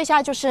后说一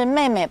下，就是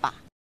妹妹吧。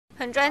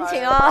很专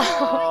情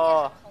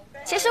哦。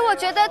其实我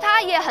觉得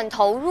他也很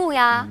投入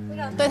呀，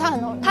对他很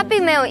投入，他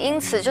并没有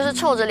因此就是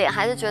臭着脸，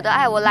还是觉得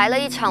哎我来了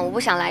一场我不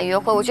想来约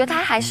会。我觉得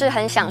他还是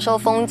很享受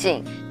风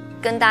景，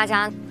跟大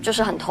家就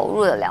是很投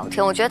入的聊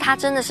天。我觉得他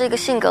真的是一个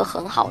性格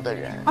很好的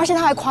人，而且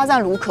他还夸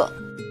赞卢可。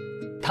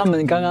他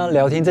们刚刚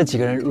聊天这几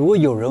个人，如果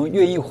有人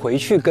愿意回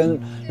去跟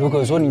卢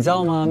可说，你知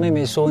道吗？妹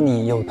妹说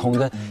你有同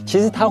根，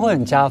其实他会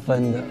很加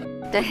分的。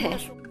对。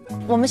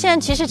我们现在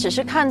其实只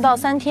是看到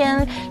3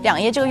天2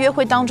夜这个约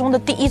会当中的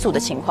第1组的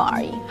情况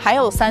而已，还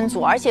有3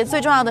组，而且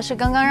最重要的是，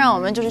刚刚让我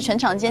们就是全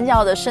场尖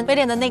叫的是威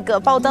廉的那个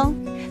爆灯，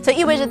所以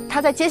意味着他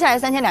在接下来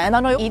3天2夜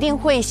当中一定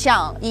会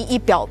向依依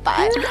表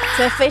白，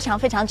所以非常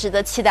非常值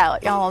得期待。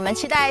让我们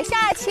期待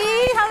下期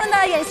他们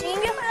的远行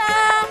约会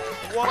啦！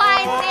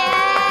快点，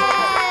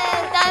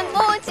等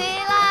不及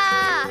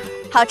啦！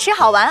好吃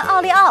好玩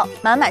奥利奥，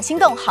满满心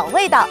动好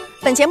味道。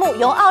本节目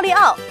由奥利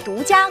奥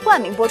独家冠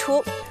名播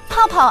出。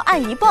泡泡按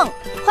一泵，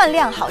焕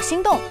亮好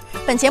心动。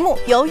本节目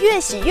由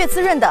越洗越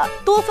滋润的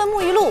多酚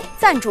沐浴露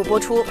赞助播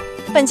出。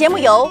本节目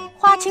由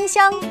花清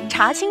香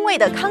茶清味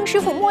的康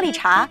师傅茉莉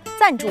茶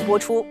赞助播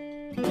出。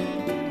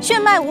炫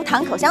迈无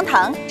糖口香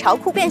糖，潮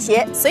酷便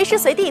携，随时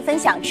随地分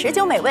享持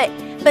久美味。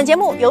本节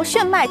目由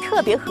炫迈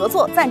特别合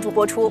作赞助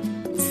播出。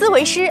思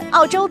维诗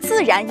澳洲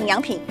自然营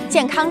养品，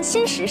健康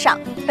新时尚。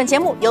本节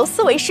目由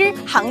思维诗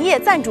行业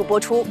赞助播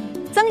出。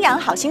增氧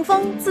好新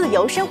风，自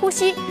由深呼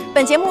吸。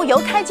本节目由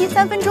开机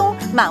3分钟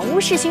满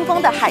屋是新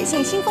风的海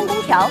信新风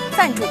空调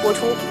赞助播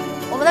出。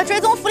我们的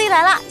追踪福利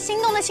来了！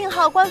心动的信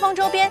号官方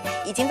周边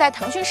已经在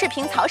腾讯视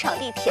频草场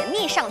地甜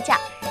蜜上架，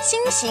新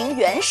型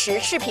原石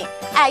饰品、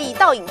爱意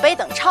倒影杯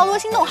等超多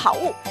心动好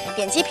物，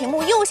点击屏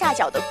幕右下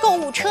角的购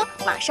物车，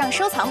马上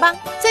收藏吧！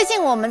最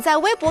近我们在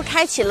微博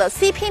开启了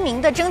CP 名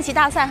的征集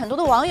大赛，很多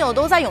的网友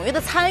都在踊跃的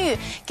参与，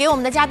给我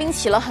们的嘉宾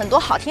起了很多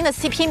好听的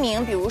CP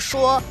名，比如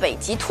说北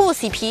极兔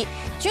CP、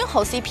君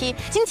侯 CP、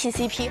惊奇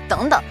CP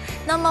等等。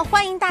那么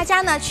欢迎大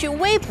家呢去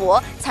微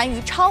博参与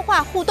超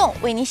话互动，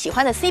为你喜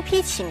欢的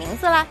CP 起名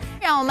字啦！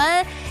让我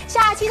们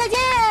下期再见，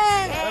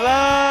拜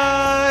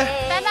拜，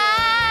拜拜。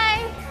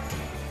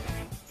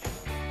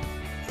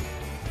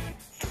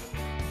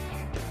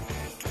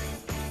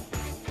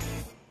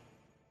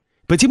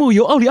本节目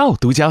由奥利奥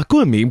独家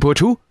冠名播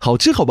出，好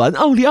吃好玩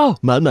奥利奥，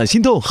满满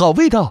心动好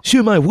味道。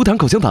炫迈无糖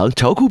口香糖，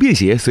潮酷便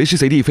携，随时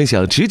随地分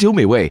享持久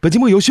美味。本节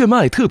目由炫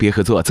迈特别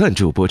合作赞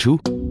助播出。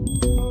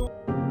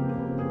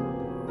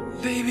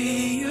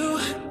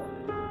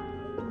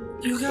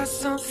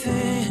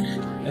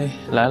哎，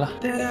来了，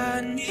动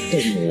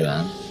物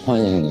园，欢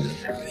迎你，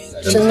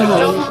真的很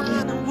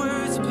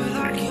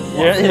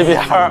一人一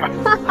边儿。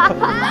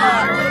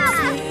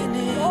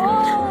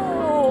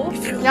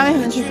你知道为什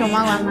么去熊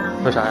猫馆吗？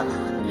为啥呀？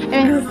因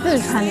为是四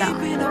川的。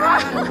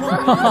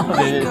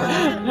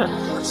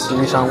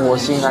欣赏我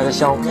心爱的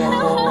小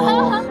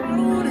猫。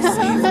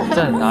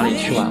在哪里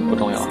去玩不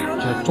重要，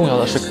就是重要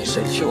的是跟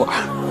谁去玩。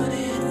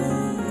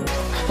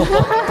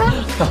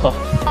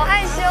好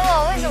害羞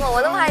哦，为什么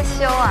我那么害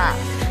羞啊？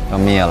要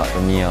灭了，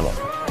要灭了。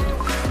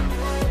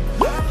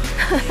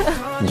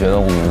你觉得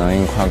我们能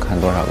一块看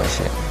多少个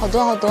戏？好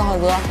多好多好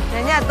多。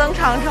人家登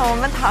长城，我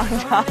们躺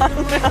着。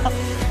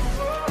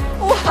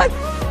哇，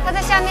他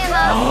在下面吗？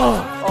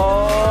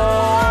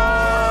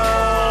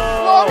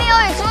罗密欧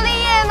与朱丽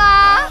叶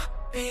吗？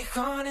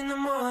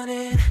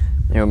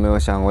你有没有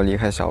想过离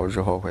开小屋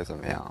之后会怎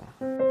么样？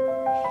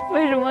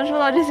为什么说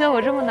到这些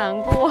我这么难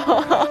过？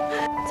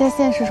在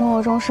现实生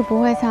活中是不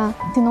会像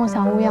心动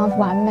小屋一样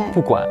完美。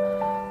不管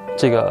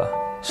这个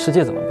世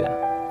界怎么变，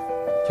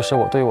就是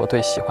我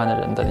对喜欢的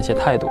人的那些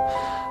态度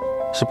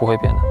是不会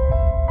变的。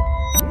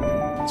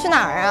去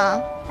哪儿啊？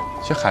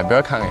去海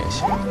边看看也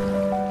行。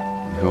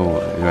你说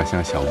我有点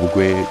像小乌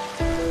龟，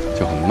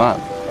就很慢。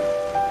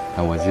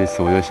那我这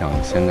次我就想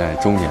先在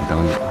终点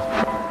等你了。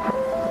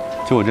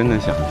就我真的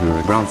想就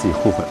是不让自己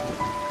后悔。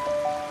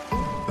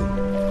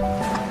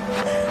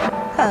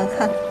看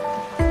看。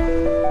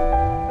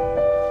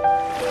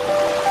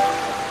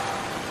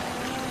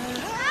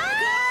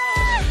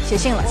写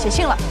信了，写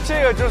信了。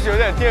这个就是有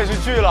点电视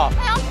剧了。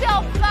他要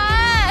表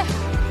白。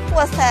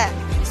哇塞，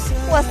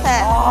哇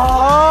塞！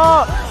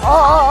好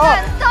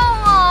感动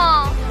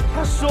哦。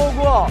他说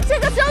过，这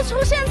个时候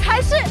出现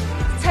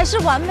才是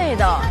完美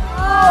的。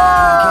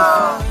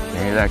你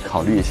可以再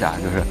考虑一下，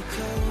就是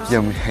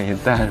愿不愿意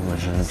带什么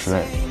之类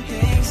的。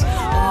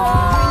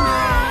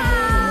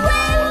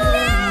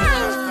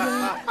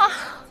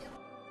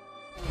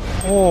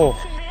哦，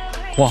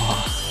哇！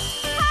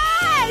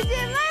嗨，姐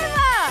妹们！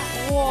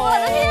我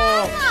的天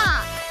哪！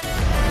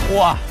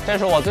哇，这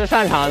是我最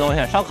擅长的东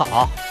西，烧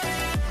烤。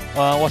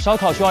我烧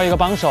烤需要一个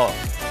帮手。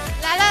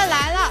来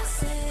了！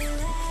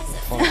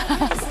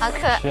好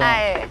可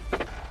爱！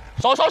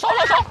烧！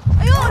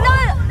哎呦，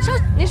烧！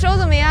你手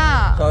怎么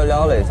样？稍微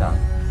撩了一下。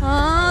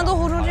啊，都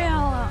糊成这样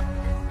了。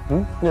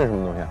嗯，那是什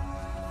么东西？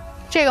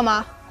这个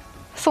吗？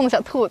送小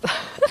兔子。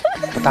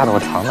大的我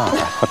尝尝，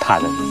我大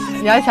的。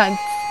你要想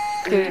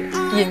就是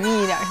隐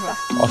秘一点是吧？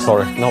哦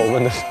 ，sorry， 那我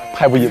问的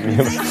太不隐秘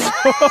了。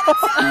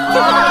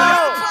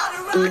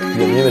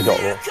隐秘的角落。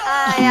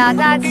哎呀，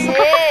大齐。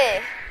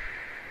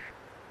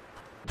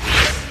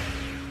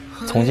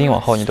从今往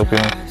后你都不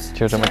用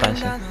就这么担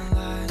心，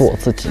做我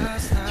自己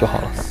就好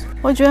了。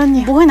我觉得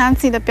你不会拿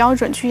自己的标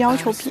准去要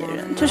求别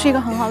人，这是一个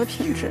很好的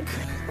品质。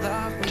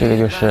这个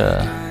就是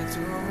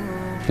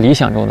理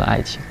想中的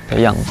爱情的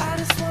样子。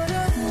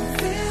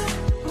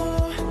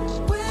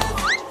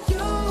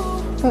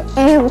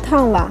不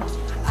烫吧？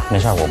没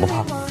事，我不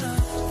怕。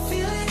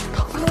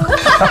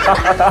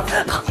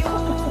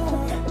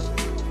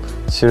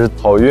其实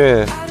好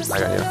运，咋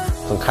感觉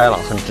很开朗、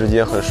很直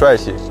接、很帅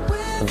气、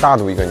很大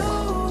度一个女孩。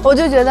我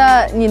就觉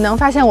得你能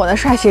发现我的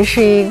帅气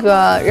是一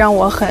个让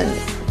我很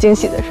惊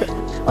喜的事。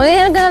我那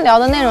天跟他聊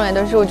的内容也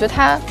都是，我觉得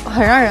他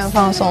很让人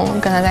放松，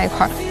跟他在一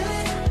块儿。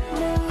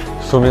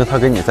说明他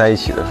跟你在一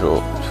起的时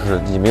候，就是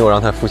你没有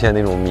让他出现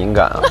那种敏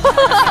感啊。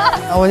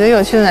我觉得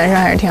有趣的男生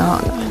还是挺好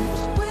的。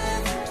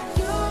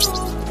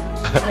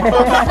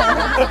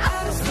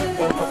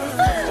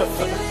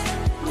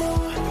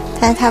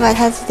但是他把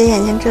他自己的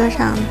眼睛遮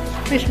上了。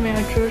为什么要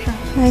遮上？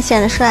因为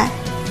显得帅。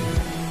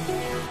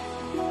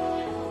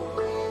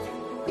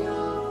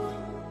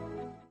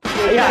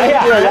哎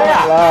呀，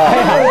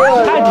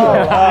太紧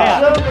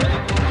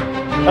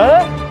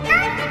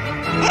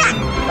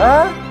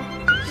了！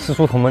师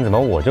出同门，怎么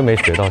我就没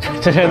学到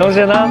这些东西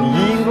呢？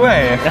你应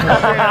对。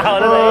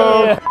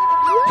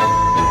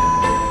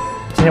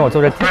今天我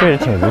坐这确实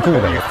挺无助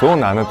的，所有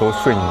男的都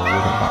睡你的屋顶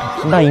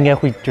上，那应该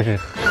会就是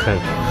很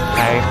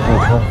嗨。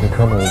你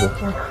磕哪一个？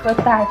喝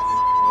大吉。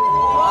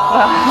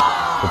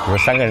就比如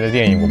3个人的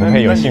电影，我不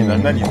配有幸的。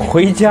那你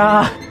回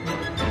家。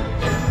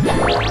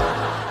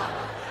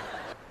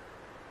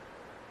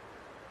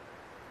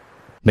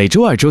每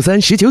周2、周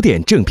3 19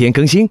点正片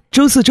更新，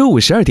周4、周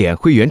5 12点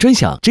会员专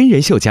享，真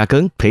人秀加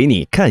更，陪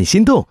你看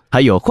心动，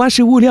还有花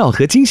式物料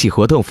和惊喜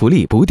活动福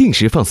利不定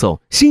时放送，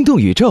心动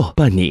宇宙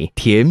伴你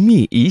甜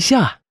蜜一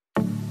下。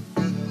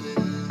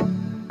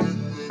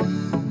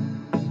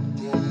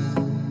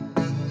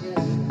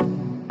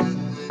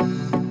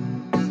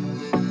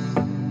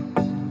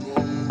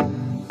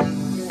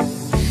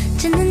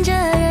只能这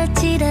热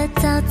气的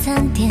早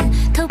餐店，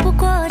透不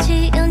过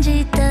气拥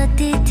挤的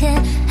地铁，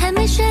还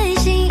没睡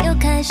醒又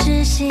开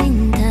始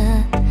新的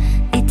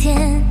一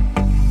天。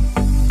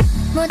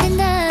摩天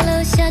大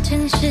楼下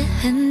城市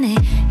很美，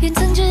云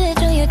层之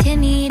中有甜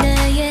蜜的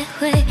约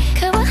会，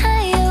可我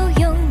还有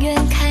永远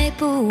开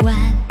不完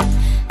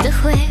的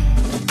会。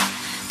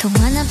童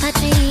话哪怕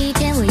只一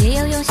天，我也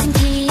有用心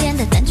体验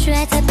的，但却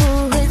爱才不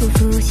会辜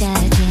负夏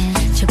天。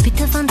丘比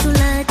特放出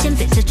了箭，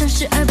别再装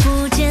视而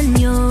不见，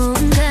勇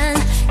敢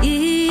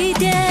一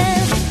点，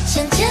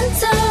向前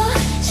走，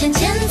向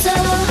前走，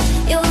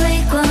有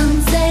微光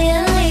在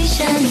眼里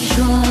闪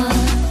烁，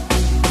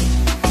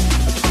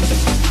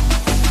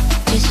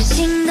这是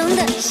心动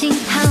的信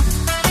号。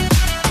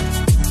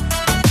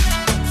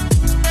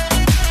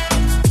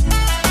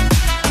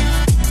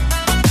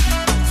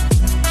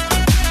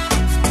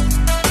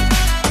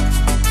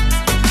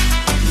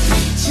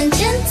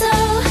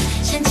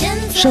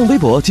上微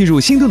博，进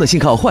入心动的信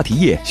号话题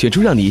页，选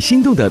出让你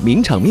心动的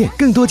名场面。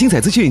更多精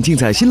彩资讯尽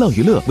在新浪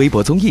娱乐、微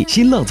博综艺、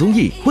新浪综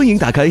艺。欢迎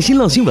打开新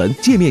浪新闻、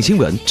界面新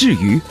闻、智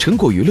娱、成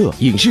果娱乐、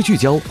影视聚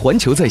焦、环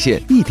球在线、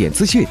一点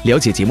资讯，了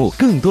解节目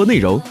更多内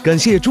容。感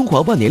谢中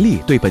华万年历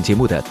对本节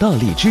目的大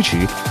力支持。